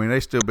you. I mean, they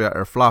still be out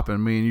there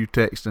flopping, me and you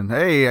texting,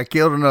 "Hey, I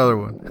killed another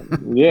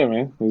one." Yeah,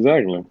 man,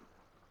 exactly.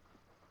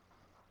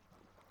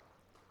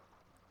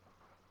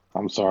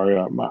 I'm sorry.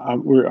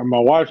 My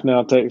wife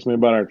now texts me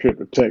about our trip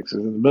to Texas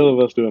in the middle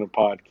of us doing a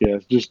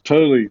podcast, just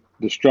totally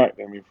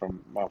distracting me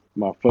from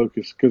my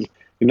focus. Because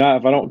if I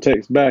don't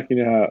text back,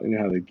 how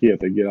they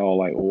get all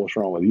like, "Well, what's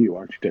wrong with you? Why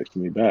aren't you texting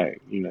me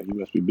back? You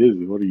must be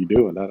busy. What are you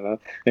doing?"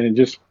 And it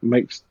just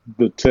makes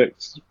the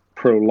text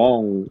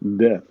prolong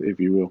death, if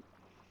you will.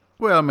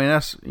 Well, I mean,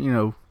 that's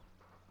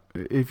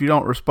if you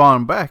don't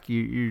respond back,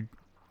 you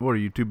what are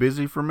you, too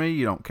busy for me?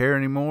 You don't care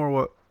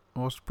anymore?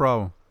 What's the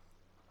problem?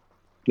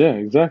 Yeah,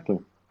 exactly.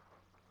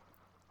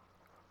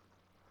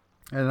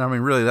 And I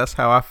mean, really, that's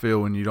how I feel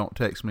when you don't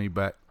text me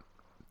back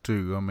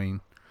too. I mean,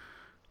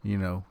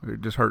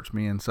 it just hurts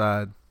me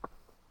inside.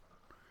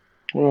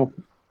 Well,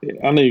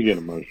 I know you get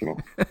emotional.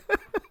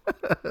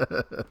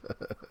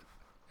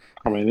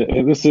 I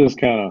mean, this is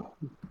kind of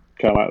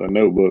like the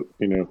Notebook,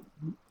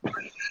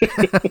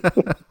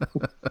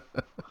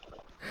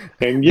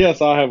 And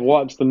yes, I have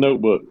watched the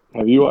Notebook.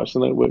 Have you watched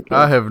the Notebook?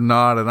 I have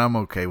not, and I'm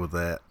okay with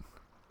that.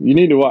 You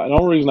need to watch. The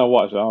only reason I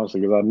watched it, honestly,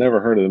 because I'd never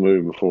heard of the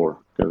movie before,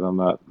 because I'm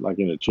not like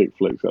into chick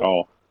flicks at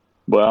all.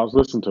 But I was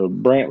listening to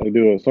Brantley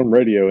do some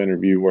radio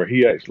interview where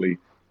he actually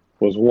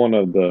was one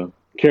of the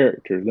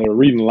characters. They were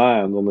reading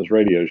lines on this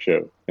radio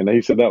show, and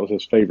he said that was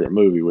his favorite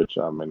movie. Which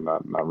I mean, I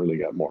really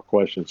got more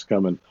questions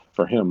coming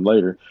for him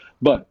later.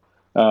 But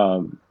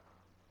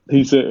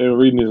he said,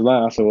 reading his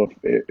line, I said, well,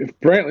 if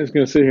Brantley's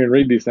going to sit here and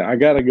read these things, I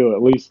got to go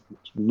at least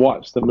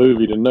watch the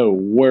movie to know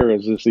where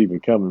is this even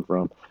coming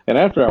from. And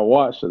after I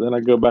watched it, then I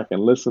go back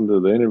and listen to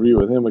the interview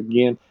with him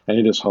again, and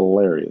it is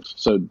hilarious.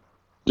 So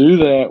do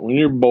that when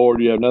you're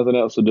bored, you have nothing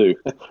else to do,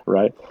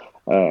 right?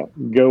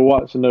 Go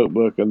watch the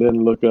Notebook and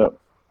then look up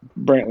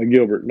Brantley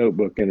Gilbert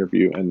Notebook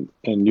interview, and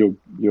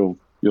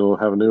you'll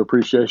have a new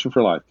appreciation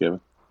for life,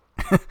 Kevin.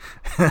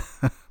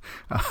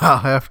 I'll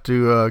have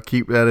to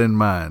keep that in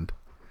mind.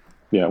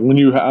 Yeah,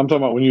 I'm talking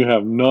about when you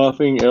have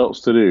nothing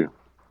else to do.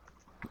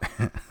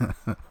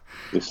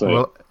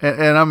 Well,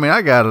 and I mean,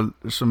 I got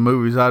some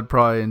movies I'd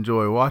probably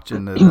enjoy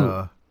watching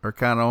that are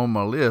kind of on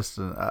my list,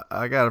 and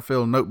I got a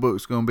feeling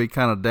Notebook's going to be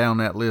kind of down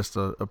that list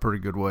a pretty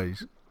good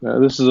ways.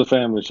 This is a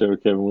family show,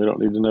 Kevin. We don't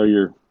need to know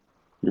your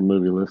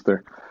movie list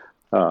there.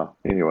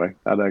 Anyway,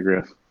 I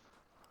digress.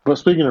 But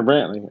speaking of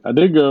Brantley, I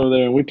did go over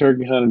there and we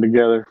turkey hunted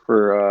together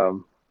for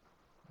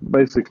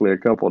basically a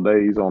couple of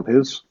days on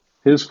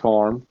his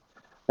farm,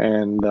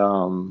 and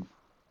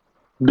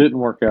didn't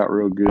work out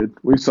real good.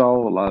 We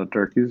saw a lot of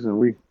turkeys, and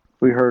we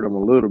heard them a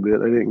little bit.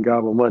 They didn't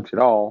gobble much at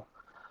all.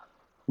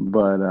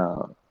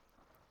 but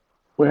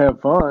we had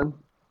fun,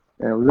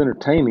 and it was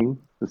entertaining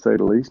to say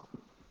the least.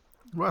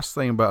 Well, that's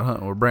the thing about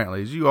hunting with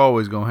Brantley is you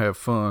always going to have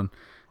fun.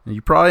 And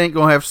you probably ain't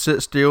going to have to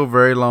sit still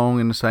very long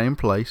in the same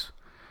place.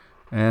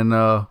 And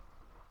you're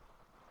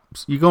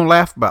going to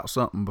laugh about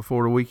something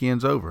before the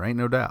weekend's over. Ain't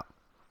no doubt.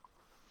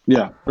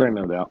 Yeah, there ain't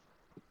no doubt.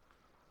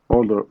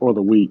 Or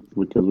the week,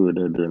 because we were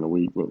there during the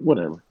week, but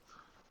whatever.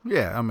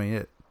 Yeah, I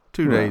mean,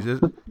 2 days.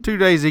 2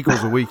 days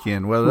equals a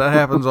weekend, whether that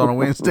happens on a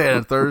Wednesday and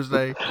a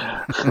Thursday.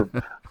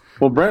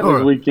 Well,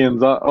 Brantley's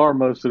weekends are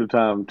most of the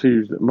time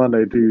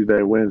Monday,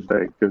 Tuesday,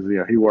 Wednesday, because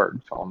he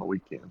works on the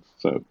weekends.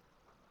 So,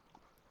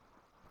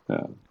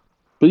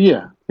 but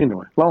yeah.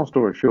 Anyway, long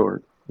story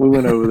short, we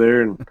went over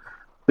there and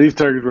these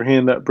turkeys were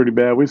henned up pretty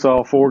bad. We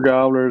saw 4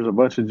 gobblers, a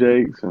bunch of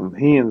jakes, and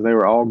hens. They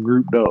were all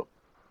grouped up,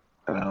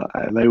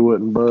 and they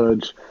wouldn't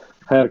budge.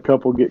 Had a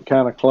couple get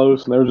kind of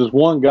close, and there was just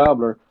one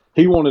gobbler.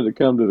 He wanted to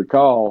come to the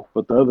call,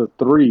 but the other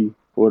 3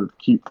 would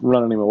keep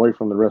running him away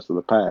from the rest of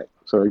the pack.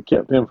 So it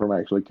kept him from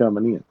actually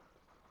coming in.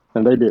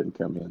 And they didn't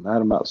come in. I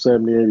had them about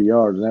 70, 80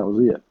 yards, and that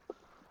was it.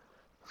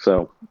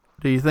 So,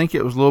 do you think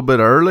it was a little bit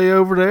early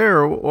over there,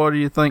 or what do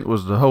you think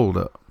was the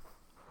holdup?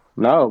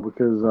 No,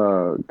 because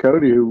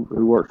Cody, who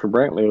works for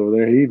Brantley over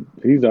there,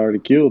 he's already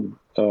killed.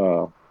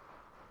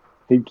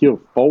 He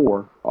killed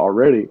 4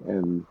 already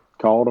and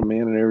called them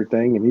in and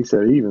everything. And he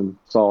said he even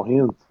saw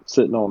him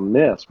sitting on the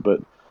nest.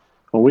 But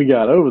when we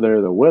got over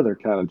there, the weather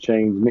kind of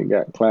changed, and it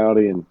got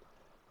cloudy and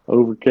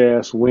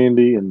overcast,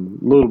 windy,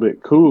 and a little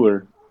bit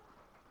cooler.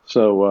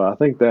 So I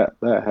think that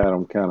had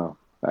them kind of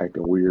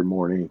acting weird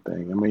more than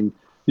anything. I mean,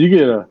 you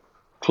get a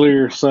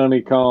clear,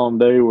 sunny, calm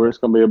day where it's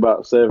going to be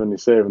about 70,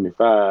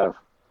 75.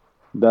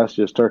 That's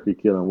just turkey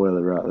killing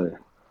weather right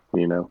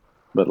there,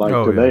 But like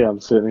today, yeah.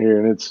 I'm sitting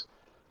here and it's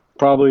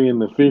probably in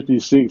the 50s,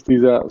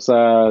 60s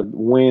outside,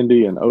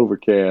 windy and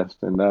overcast,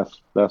 and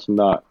that's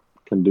not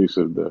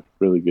conducive to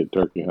really good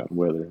turkey hunting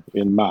weather,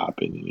 in my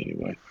opinion,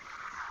 anyway.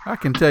 I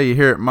can tell you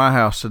here at my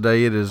house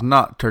today, it is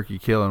not turkey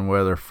killing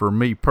weather for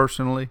me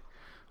personally,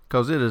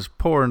 because it is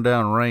pouring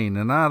down rain,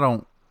 and I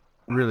don't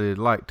really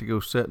like to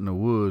go sit in the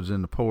woods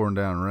in the pouring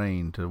down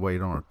rain to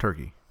wait on a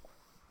turkey.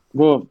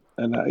 Well,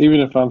 and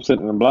even if I'm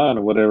sitting in the blind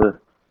or whatever,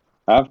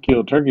 I've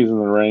killed turkeys in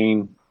the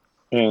rain,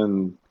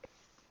 and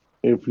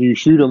if you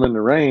shoot them in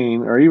the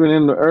rain or even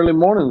in the early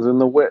mornings in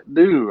the wet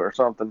dew or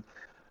something,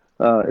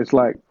 it's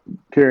like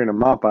carrying a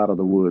mop out of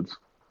the woods.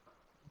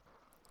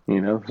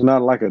 It's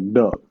not like a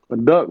duck. A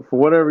duck, for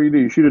whatever you do,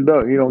 you shoot a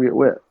duck, you don't get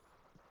wet.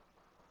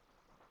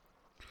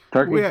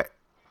 Turkey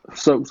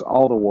soaks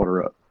all the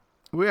water up.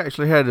 We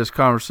actually had this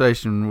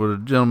conversation with a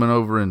gentleman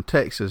over in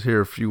Texas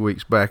here a few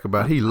weeks back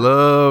about he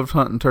loved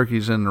hunting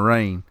turkeys in the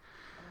rain.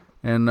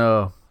 And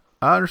I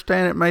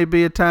understand it may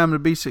be a time to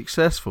be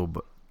successful,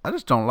 but I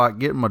just don't like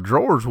getting my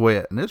drawers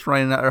wet. And it's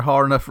raining out there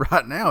hard enough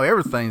right now.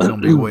 Everything's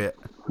going to be wet.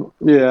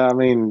 Yeah, I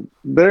mean,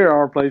 there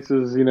are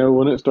places,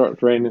 when it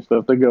starts raining and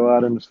stuff, they go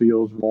out in the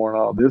fields more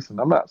and all this.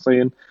 And I'm not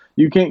saying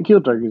you can't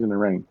kill turkeys in the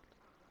rain.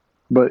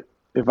 But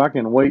if I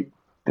can wait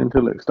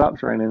until it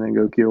stops raining and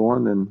go kill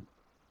one, then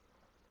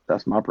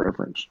that's my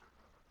preference.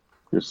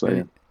 Just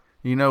saying.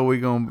 We're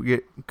going to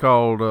get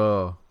called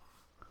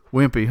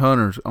wimpy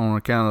hunters on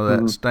account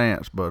of that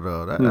stance, but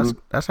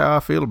that's how I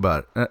feel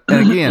about it.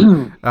 And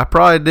again, I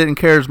probably didn't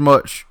care as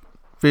much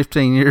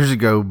 15 years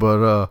ago,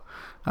 but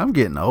I'm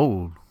getting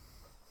old.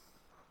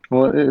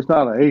 Well, it's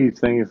not an age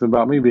thing. It's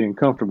about me being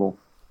comfortable.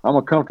 I'm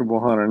a comfortable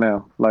hunter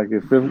now. Like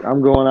if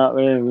I'm going out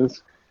there and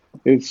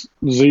it's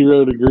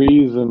 0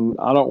 degrees and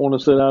I don't want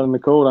to sit out in the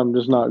cold, I'm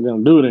just not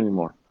going to do it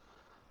anymore.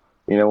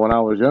 When I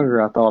was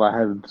younger, I thought I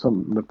had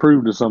something to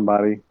prove to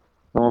somebody.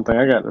 The only thing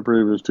I got to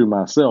prove is to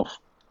myself,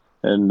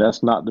 and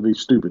that's not to be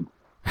stupid.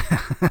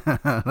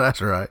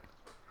 That's right.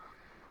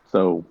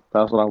 So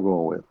that's what I'm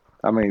going with.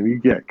 I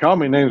mean, you call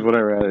me names,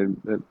 whatever.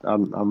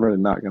 I'm really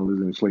not going to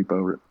lose any sleep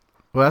over it.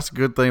 Well, that's a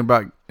good thing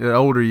about the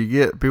older you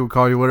get. People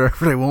call you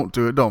whatever they want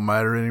to. It don't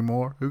matter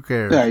anymore. Who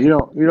cares? Yeah, you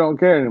don't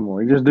care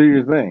anymore. You just do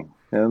your thing,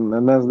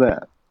 and that's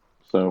that.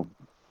 So,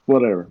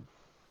 whatever.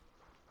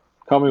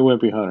 Call me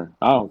Wimpy Hunter.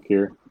 I don't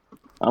care.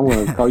 I'm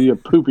going to call you a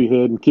poopy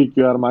head and kick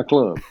you out of my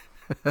club.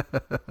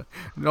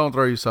 Don't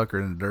throw your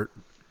sucker in the dirt.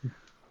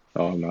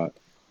 Oh, I'm not.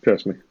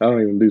 Trust me. I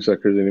don't even do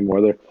suckers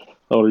anymore. The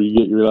older you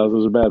get, you realize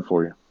those are bad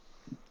for you.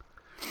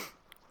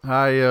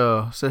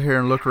 I sit here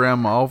and look around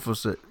my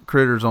office at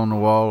critters on the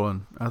wall,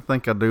 and I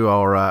think I do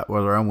all right,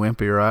 whether I'm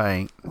wimpy or I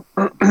ain't.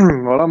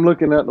 Well, I'm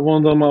looking at the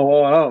ones on my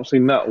wall. I don't see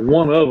not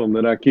one of them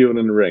that I killed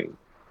in the rain.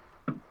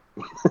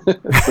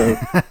 So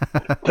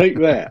take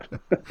that.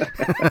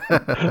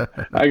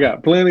 I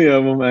got plenty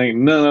of them. Ain't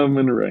none of them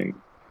in the rain.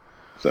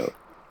 So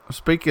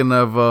speaking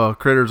of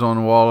critters on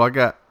the wall, I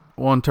got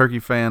one turkey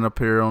fan up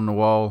here on the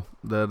wall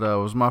that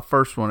was my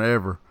first one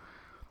ever,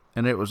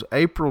 and it was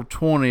April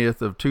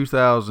 20th of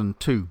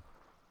 2002.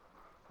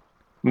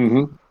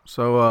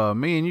 So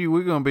me and you,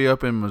 we're gonna be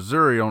up in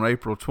Missouri on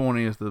April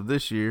 20th of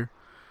this year,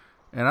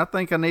 and I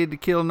think I need to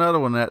kill another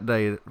one that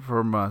day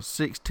for my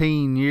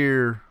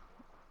 16-year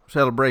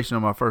celebration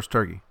of my first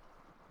turkey.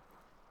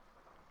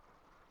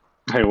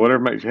 Hey,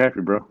 whatever makes you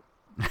happy, bro.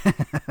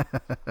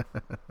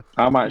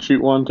 I might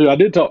shoot one too. I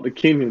did talk to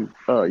Kenyon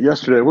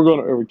yesterday. We're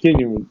going to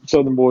Kenyon with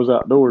Southern Boys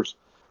Outdoors.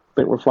 I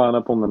think we're flying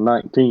up on the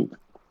 19th.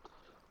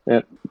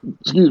 And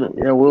excuse me,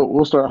 yeah,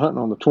 we'll start hunting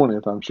on the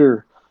 20th, I'm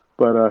sure.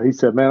 But he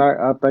said, man,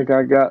 I think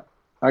I got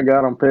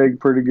them pegged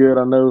pretty good.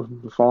 I know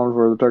the farms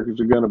where the turkeys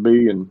are going to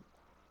be, and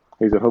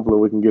he said hopefully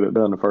we can get it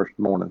done the first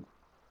morning.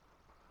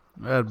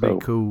 That'd be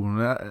cool.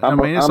 It's I'm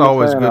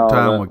always a fan good of all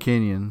time that. with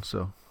Kenyon.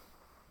 So,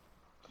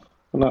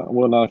 not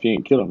if you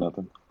ain't killing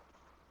nothing.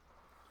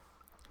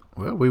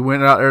 well, we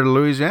went out there to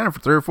Louisiana for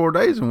 3 or 4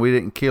 days, and we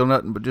didn't kill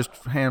nothing but just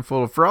a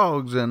handful of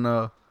frogs, and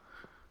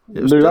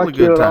it was Dude, still a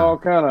good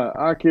time.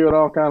 I killed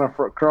all kind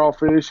of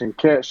crawfish and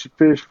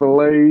catfish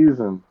fillets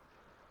and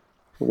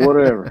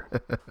whatever.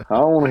 I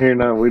don't want to hear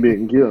nothing we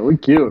didn't kill. We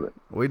killed it.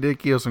 We did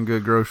kill some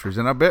good groceries,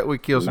 and I bet we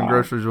killed some Nah.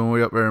 groceries when we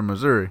were up there in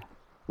Missouri.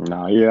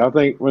 No, yeah, I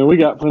think we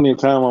got plenty of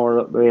time while we're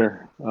up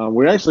there.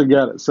 We actually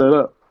got it set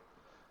up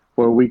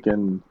where we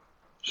can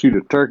shoot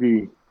a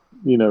turkey,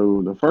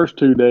 the first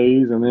 2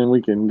 days, and then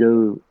we can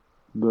go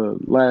the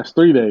last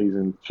 3 days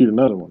and shoot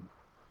another one.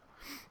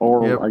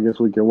 Or Yep. I guess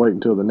we can wait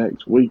until the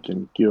next week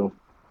and kill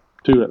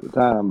 2 at the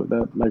time, but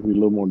that makes it a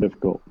little more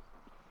difficult.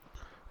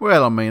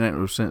 Well, I mean, ain't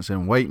no sense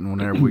in waiting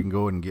whenever we can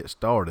go ahead and get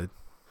started.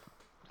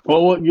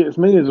 Well, what gets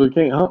me is we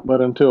can't hunt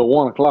but until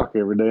 1 o'clock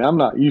every day. I'm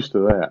not used to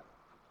that.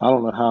 I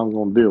don't know how I'm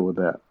going to deal with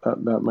that.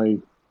 That may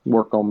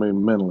work on me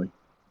mentally.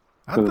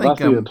 I Because if I think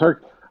see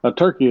a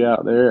turkey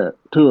out there at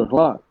 2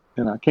 o'clock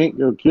and I can't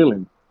go kill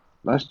him,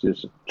 that's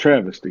just a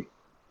travesty.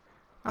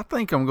 I'm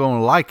going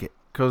to like it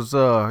because, we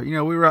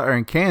were out there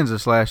in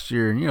Kansas last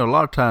year, and, a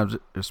lot of times,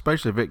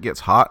 especially if it gets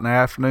hot in the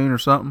afternoon or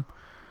something,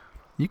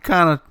 you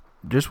kind of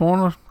just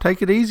want to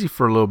take it easy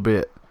for a little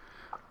bit.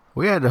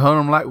 We had to hunt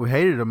them like we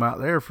hated them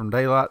out there from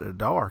daylight to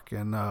dark,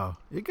 and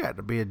it got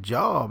to be a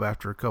job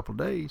after a couple of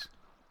days.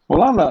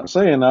 Well, I'm not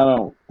saying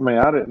I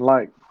didn't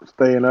like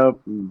staying up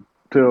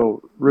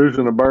until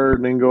roosting a bird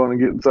and then going and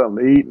getting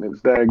something to eat, and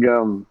it's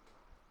daggum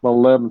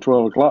 11,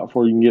 12 o'clock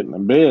before you can get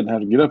in bed and have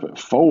to get up at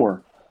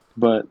 4.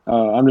 But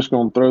I'm just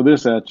going to throw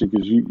this at you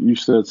because you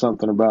said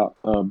something about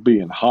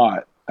being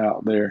hot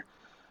out there.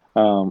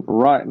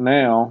 Right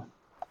now,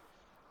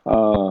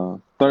 Thursday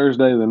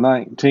the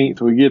 19th,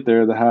 we get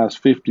there, the high is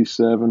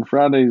 57.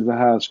 Friday's the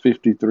high is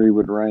 53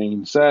 with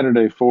rain.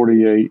 Saturday,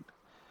 48.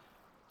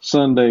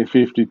 Sunday,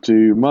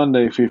 52.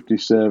 Monday,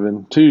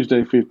 57.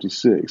 Tuesday,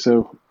 56.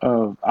 So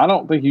I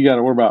don't think you got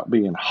to worry about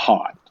being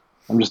hot.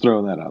 I'm just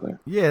throwing that out there.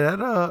 Yeah,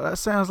 that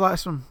sounds like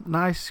some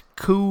nice,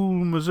 cool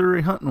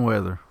Missouri hunting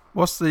weather.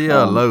 What's the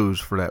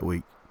lows for that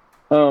week?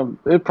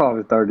 It's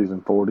probably 30s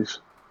and 40s.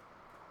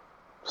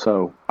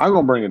 So I'm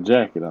going to bring a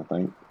jacket, I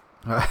think.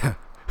 I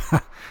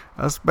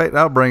expect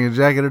I'll bring a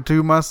jacket or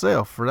two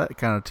myself for that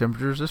kind of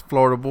temperatures. This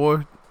Florida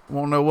boy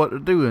won't know what to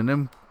do in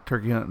them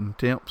turkey hunting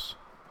temps.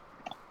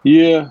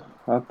 Yeah,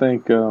 I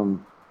think,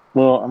 I'm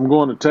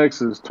going to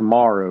Texas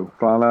tomorrow,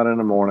 flying out in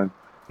the morning,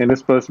 and it's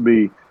supposed to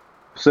be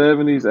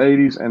 70s,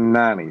 80s, and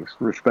 90s,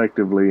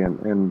 respectively,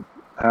 and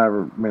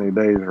however many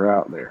days are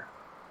out there.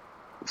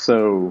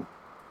 So,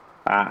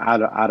 I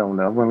don't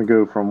know. I'm going to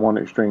go from one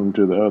extreme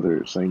to the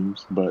other, it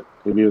seems, but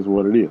it is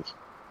what it is.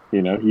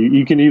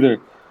 You can either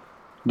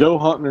go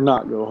hunting or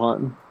not go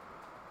hunting,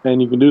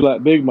 and you can do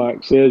like Big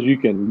Mike says, you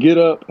can get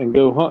up and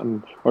go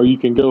hunting, or you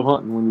can go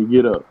hunting when you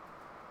get up.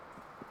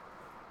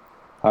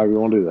 How you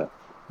want to do that?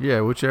 Yeah,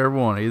 whichever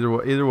one. Either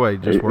way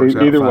just works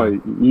out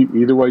fine.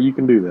 Either way you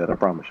can do that, I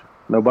promise you.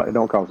 Nobody,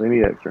 don't cost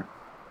any extra.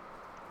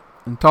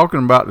 And talking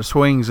about the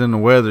swings in the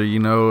weather,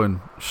 and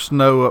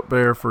snow up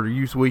there for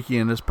youth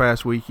weekend this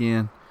past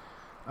weekend,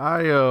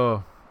 I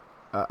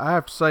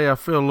have to say I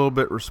feel a little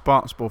bit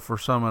responsible for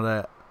some of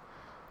that.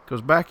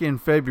 Because back in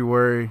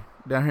February,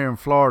 down here in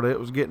Florida, it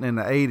was getting in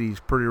the 80s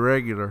pretty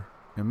regular.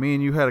 And me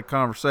and you had a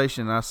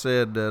conversation. I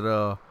said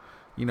that,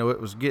 it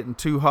was getting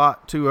too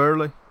hot too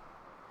early.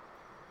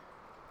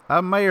 I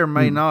may or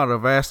may not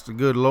have asked the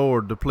good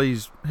Lord to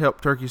please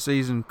help turkey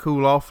season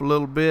cool off a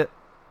little bit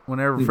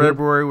whenever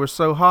February was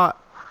so hot.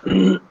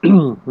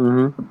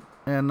 Mm-hmm.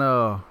 And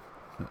I'm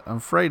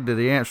afraid that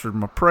he answered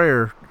my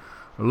prayer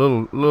a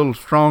little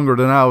stronger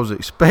than I was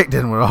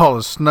expecting with all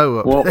the snow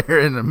up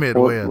there in the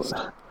Midwest.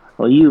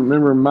 Well, you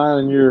remember mine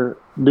and your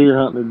deer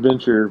hunting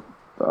adventure,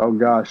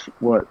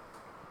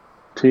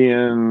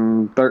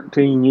 10,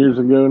 13 years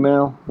ago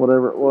now,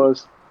 whatever it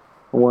was,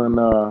 when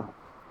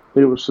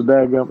it was so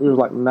daggum, it was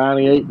like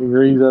 98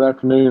 degrees that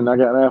afternoon, and I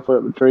got halfway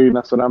up the tree, and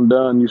I said, I'm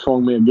done. You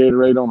swung me a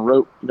Gatorade on a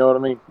rope. You know what I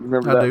mean? You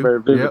remember that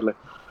very vividly.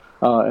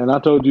 Yep. And I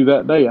told you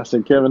that day, I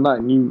said, Kevin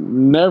Knight, you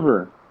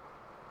never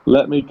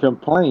let me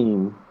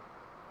complain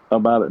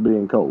about it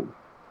being cold.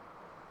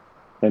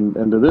 And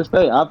to this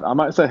day, I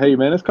might say, hey,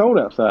 man, it's cold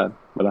outside,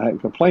 but I hadn't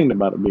complained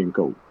about it being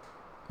cold.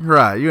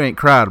 Right. You ain't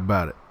cried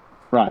about it.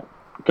 Right.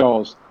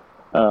 Because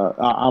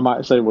I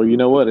might say, well, you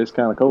know what? It's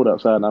kind of cold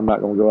outside, and I'm not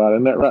going to go out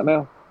in that right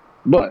now.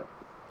 But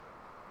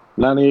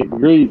 98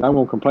 degrees, I'm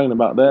going to complain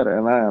about that,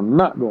 and I am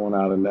not going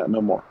out in that no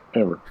more,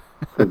 ever,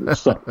 because it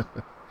sucks.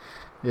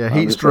 Yeah,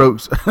 heat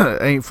strokes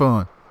ain't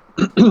fun.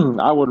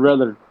 I would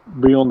rather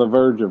be on the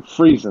verge of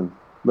freezing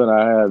than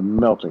I had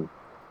melting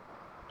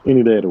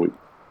any day of the week.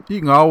 You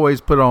can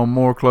always put on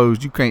more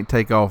clothes. You can't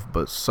take off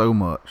but so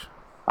much.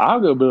 I'll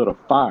go build a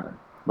fire,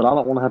 but I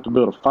don't want to have to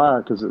build a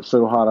fire because it's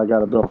so hot I got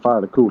to build a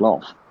fire to cool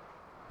off.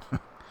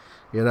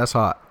 Yeah, that's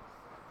hot.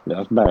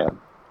 That's bad.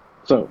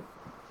 So,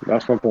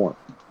 that's my point.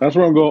 That's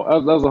where I'm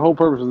going. That's the whole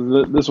purpose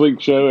of this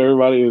week's show,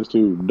 everybody, is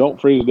to don't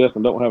freeze to death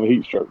and don't have a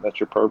heat stroke. That's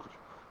your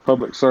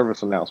public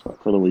service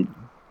announcement for the week.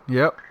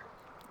 Yep.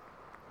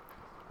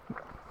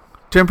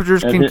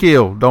 Temperatures can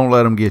kill. Don't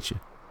let them get you.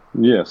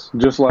 Yes,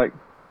 just like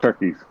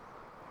turkeys.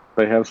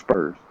 They have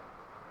spurs.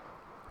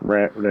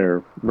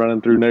 They're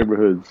running through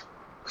neighborhoods,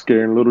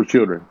 scaring little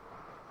children.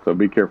 So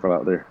be careful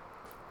out there.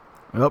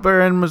 Up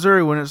there in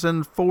Missouri, when it's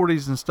in the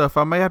 40s and stuff,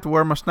 I may have to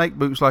wear my snake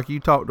boots like you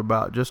talked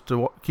about, just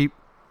to keep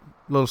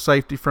a little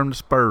safety from the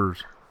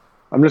spurs.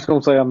 I'm just going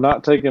to say I'm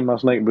not taking my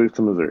snake boots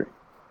to Missouri.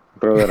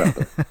 Throw that out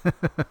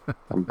there.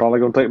 I'm probably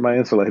going to take my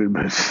insulated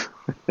boots.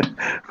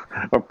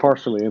 A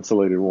partially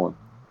insulated one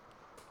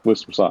with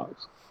some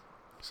socks.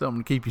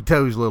 Something to keep your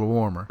toes a little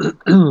warmer.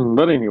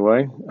 But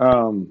anyway,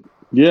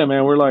 yeah,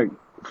 man, we're like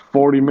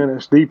 40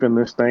 minutes deep in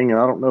this thing, and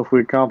I don't know if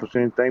we accomplished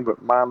anything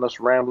but mindless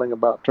rambling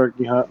about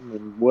turkey hunting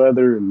and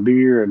weather and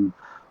deer and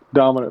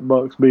dominant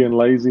bucks being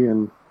lazy,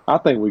 and I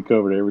think we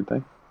covered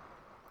everything.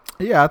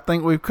 Yeah, I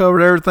think we've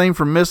covered everything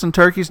from missing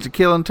turkeys to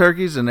killing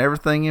turkeys and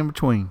everything in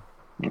between.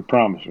 I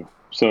promise you.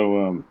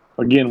 So,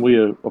 again, we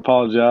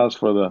apologize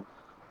for the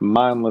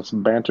mindless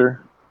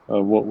banter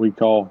of what we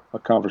call a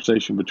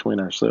conversation between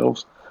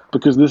ourselves,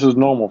 because this is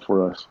normal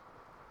for us.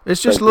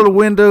 It's just a little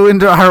window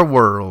into our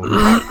world.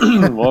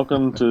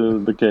 Welcome to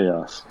the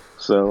chaos.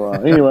 So,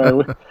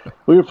 anyway,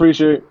 we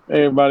appreciate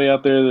everybody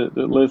out there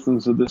that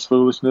listens to this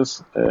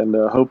foolishness, and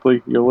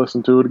hopefully you'll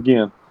listen to it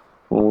again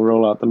when we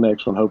roll out the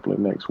next one, hopefully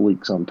next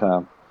week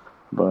sometime.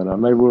 But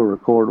maybe we'll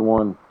record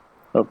one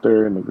up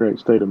there in the great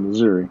state of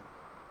Missouri,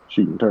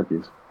 shooting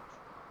turkeys.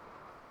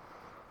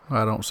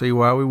 I don't see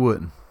why we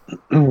wouldn't.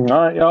 All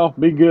right, y'all.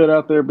 Be good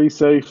out there. Be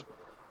safe.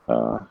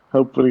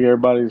 Hopefully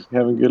everybody's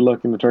having good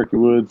luck in the turkey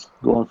woods,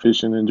 going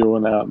fishing,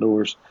 enjoying the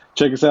outdoors.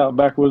 Check us out,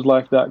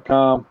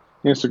 backwoodslife.com,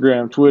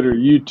 Instagram, Twitter,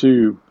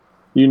 YouTube,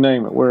 you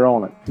name it. We're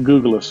on it.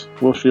 Google us.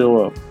 We'll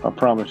show up. I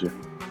promise you.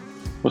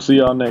 We'll see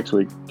y'all next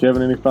week.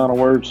 Kevin, any final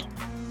words?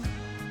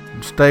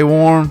 Stay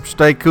warm.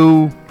 Stay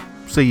cool.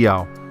 See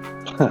y'all.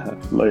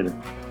 Later.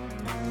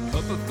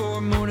 Up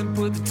before morning,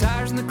 put the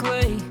tires in the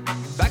clay.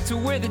 Back to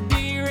where the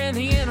deer and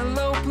the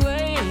antelope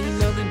play. Ain't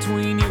nothing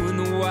between you and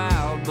the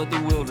wild, but the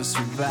will to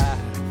survive.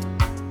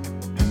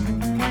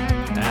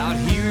 Out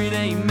here it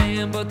ain't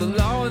man, but the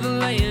law of the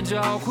land,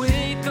 y'all.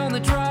 Quick on the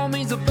draw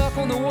means a buck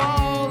on the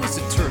wall. It's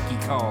a turkey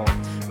call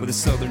with a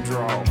southern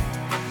drawl.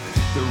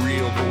 The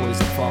real boys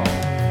will fall.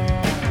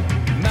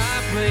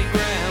 My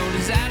playground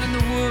is out in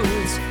the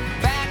woods,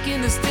 back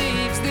in the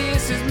sticks.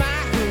 This is my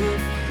hood.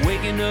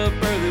 Waking up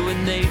early with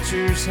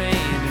nature's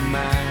hand in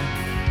mine.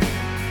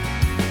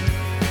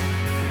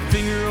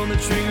 Finger on the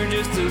trigger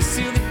just to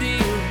seal the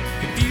deal.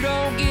 If you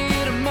don't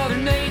get a Mother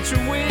Nature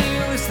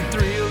will, it's the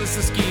thrill, it's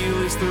the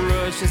skill, it's the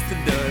rush, it's the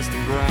dust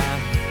and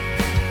grind.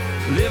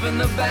 Living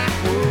the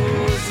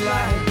backwoods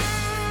life.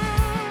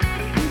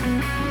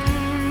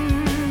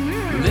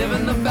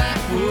 Living the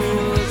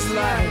backwoods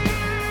life.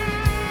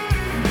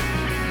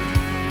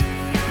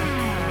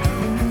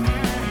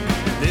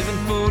 Living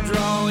full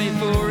draw ain't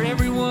for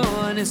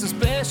everyone. It's a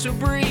special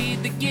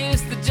breed that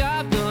gets the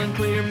job done.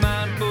 Clear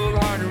mind, full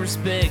heart and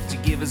respect. You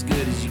give as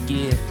good as you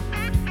get.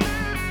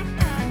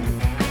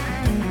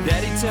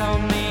 Daddy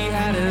taught me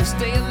how to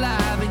stay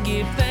alive and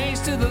give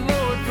thanks to the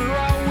Lord for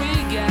all we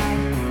got.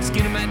 Just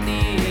get him at the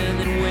end,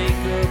 then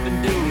wake up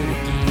and do it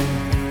again.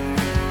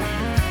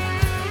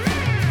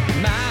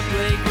 My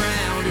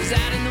playground is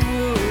out in the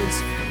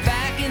woods,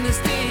 back in the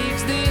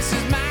sticks. This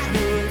is my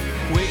hood.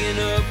 Waking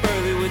up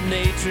early with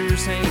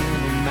nature's hand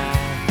in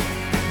mine.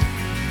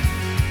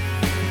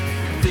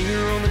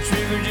 Finger on the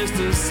trigger just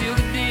to seal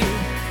the deal.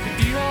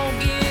 If you don't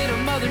get a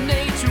Mother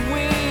Nature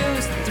will,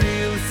 it's the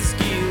thrill, it's the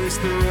skill, it's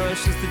the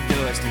rush, it's the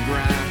dust and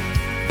grind.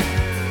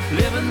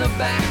 Living the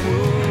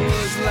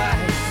backwoods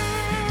life.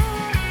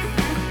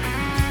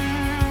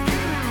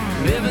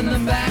 Living the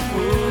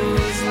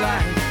backwoods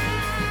life.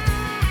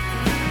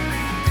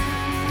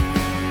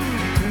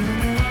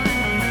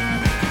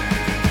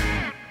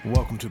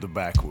 Welcome to the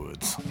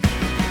backwoods.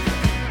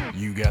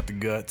 You got the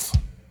guts.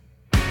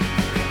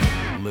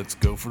 Let's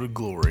go for the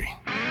glory.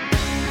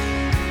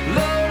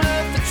 Load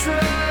up the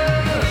truck.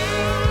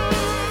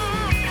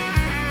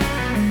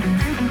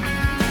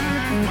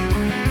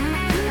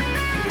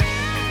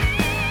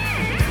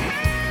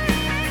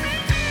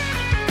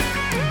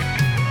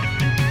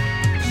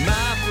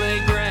 My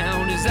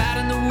playground is out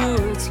in the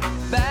woods,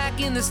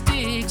 back in the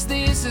sticks.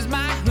 This is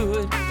my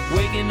hood.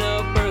 Waking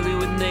up early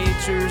with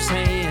nature's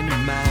hand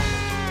in mine.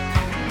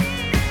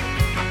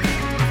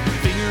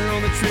 Finger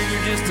on the trigger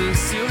just to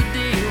seal the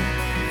deal.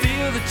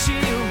 Feel the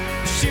chill,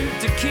 shoot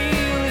to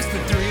kill. It's the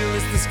thrill,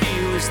 it's the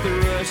skill, it's the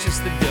rush, it's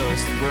the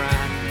dust and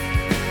grind.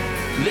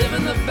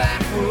 living the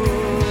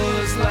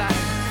backwoods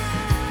life.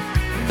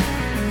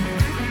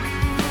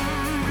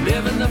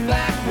 Living the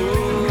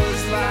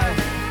backwoods life.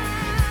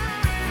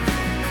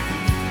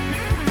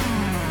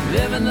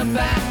 Living the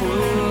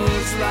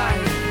backwoods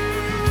life.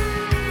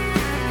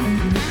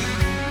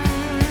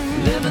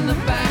 Living the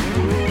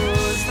backwoods.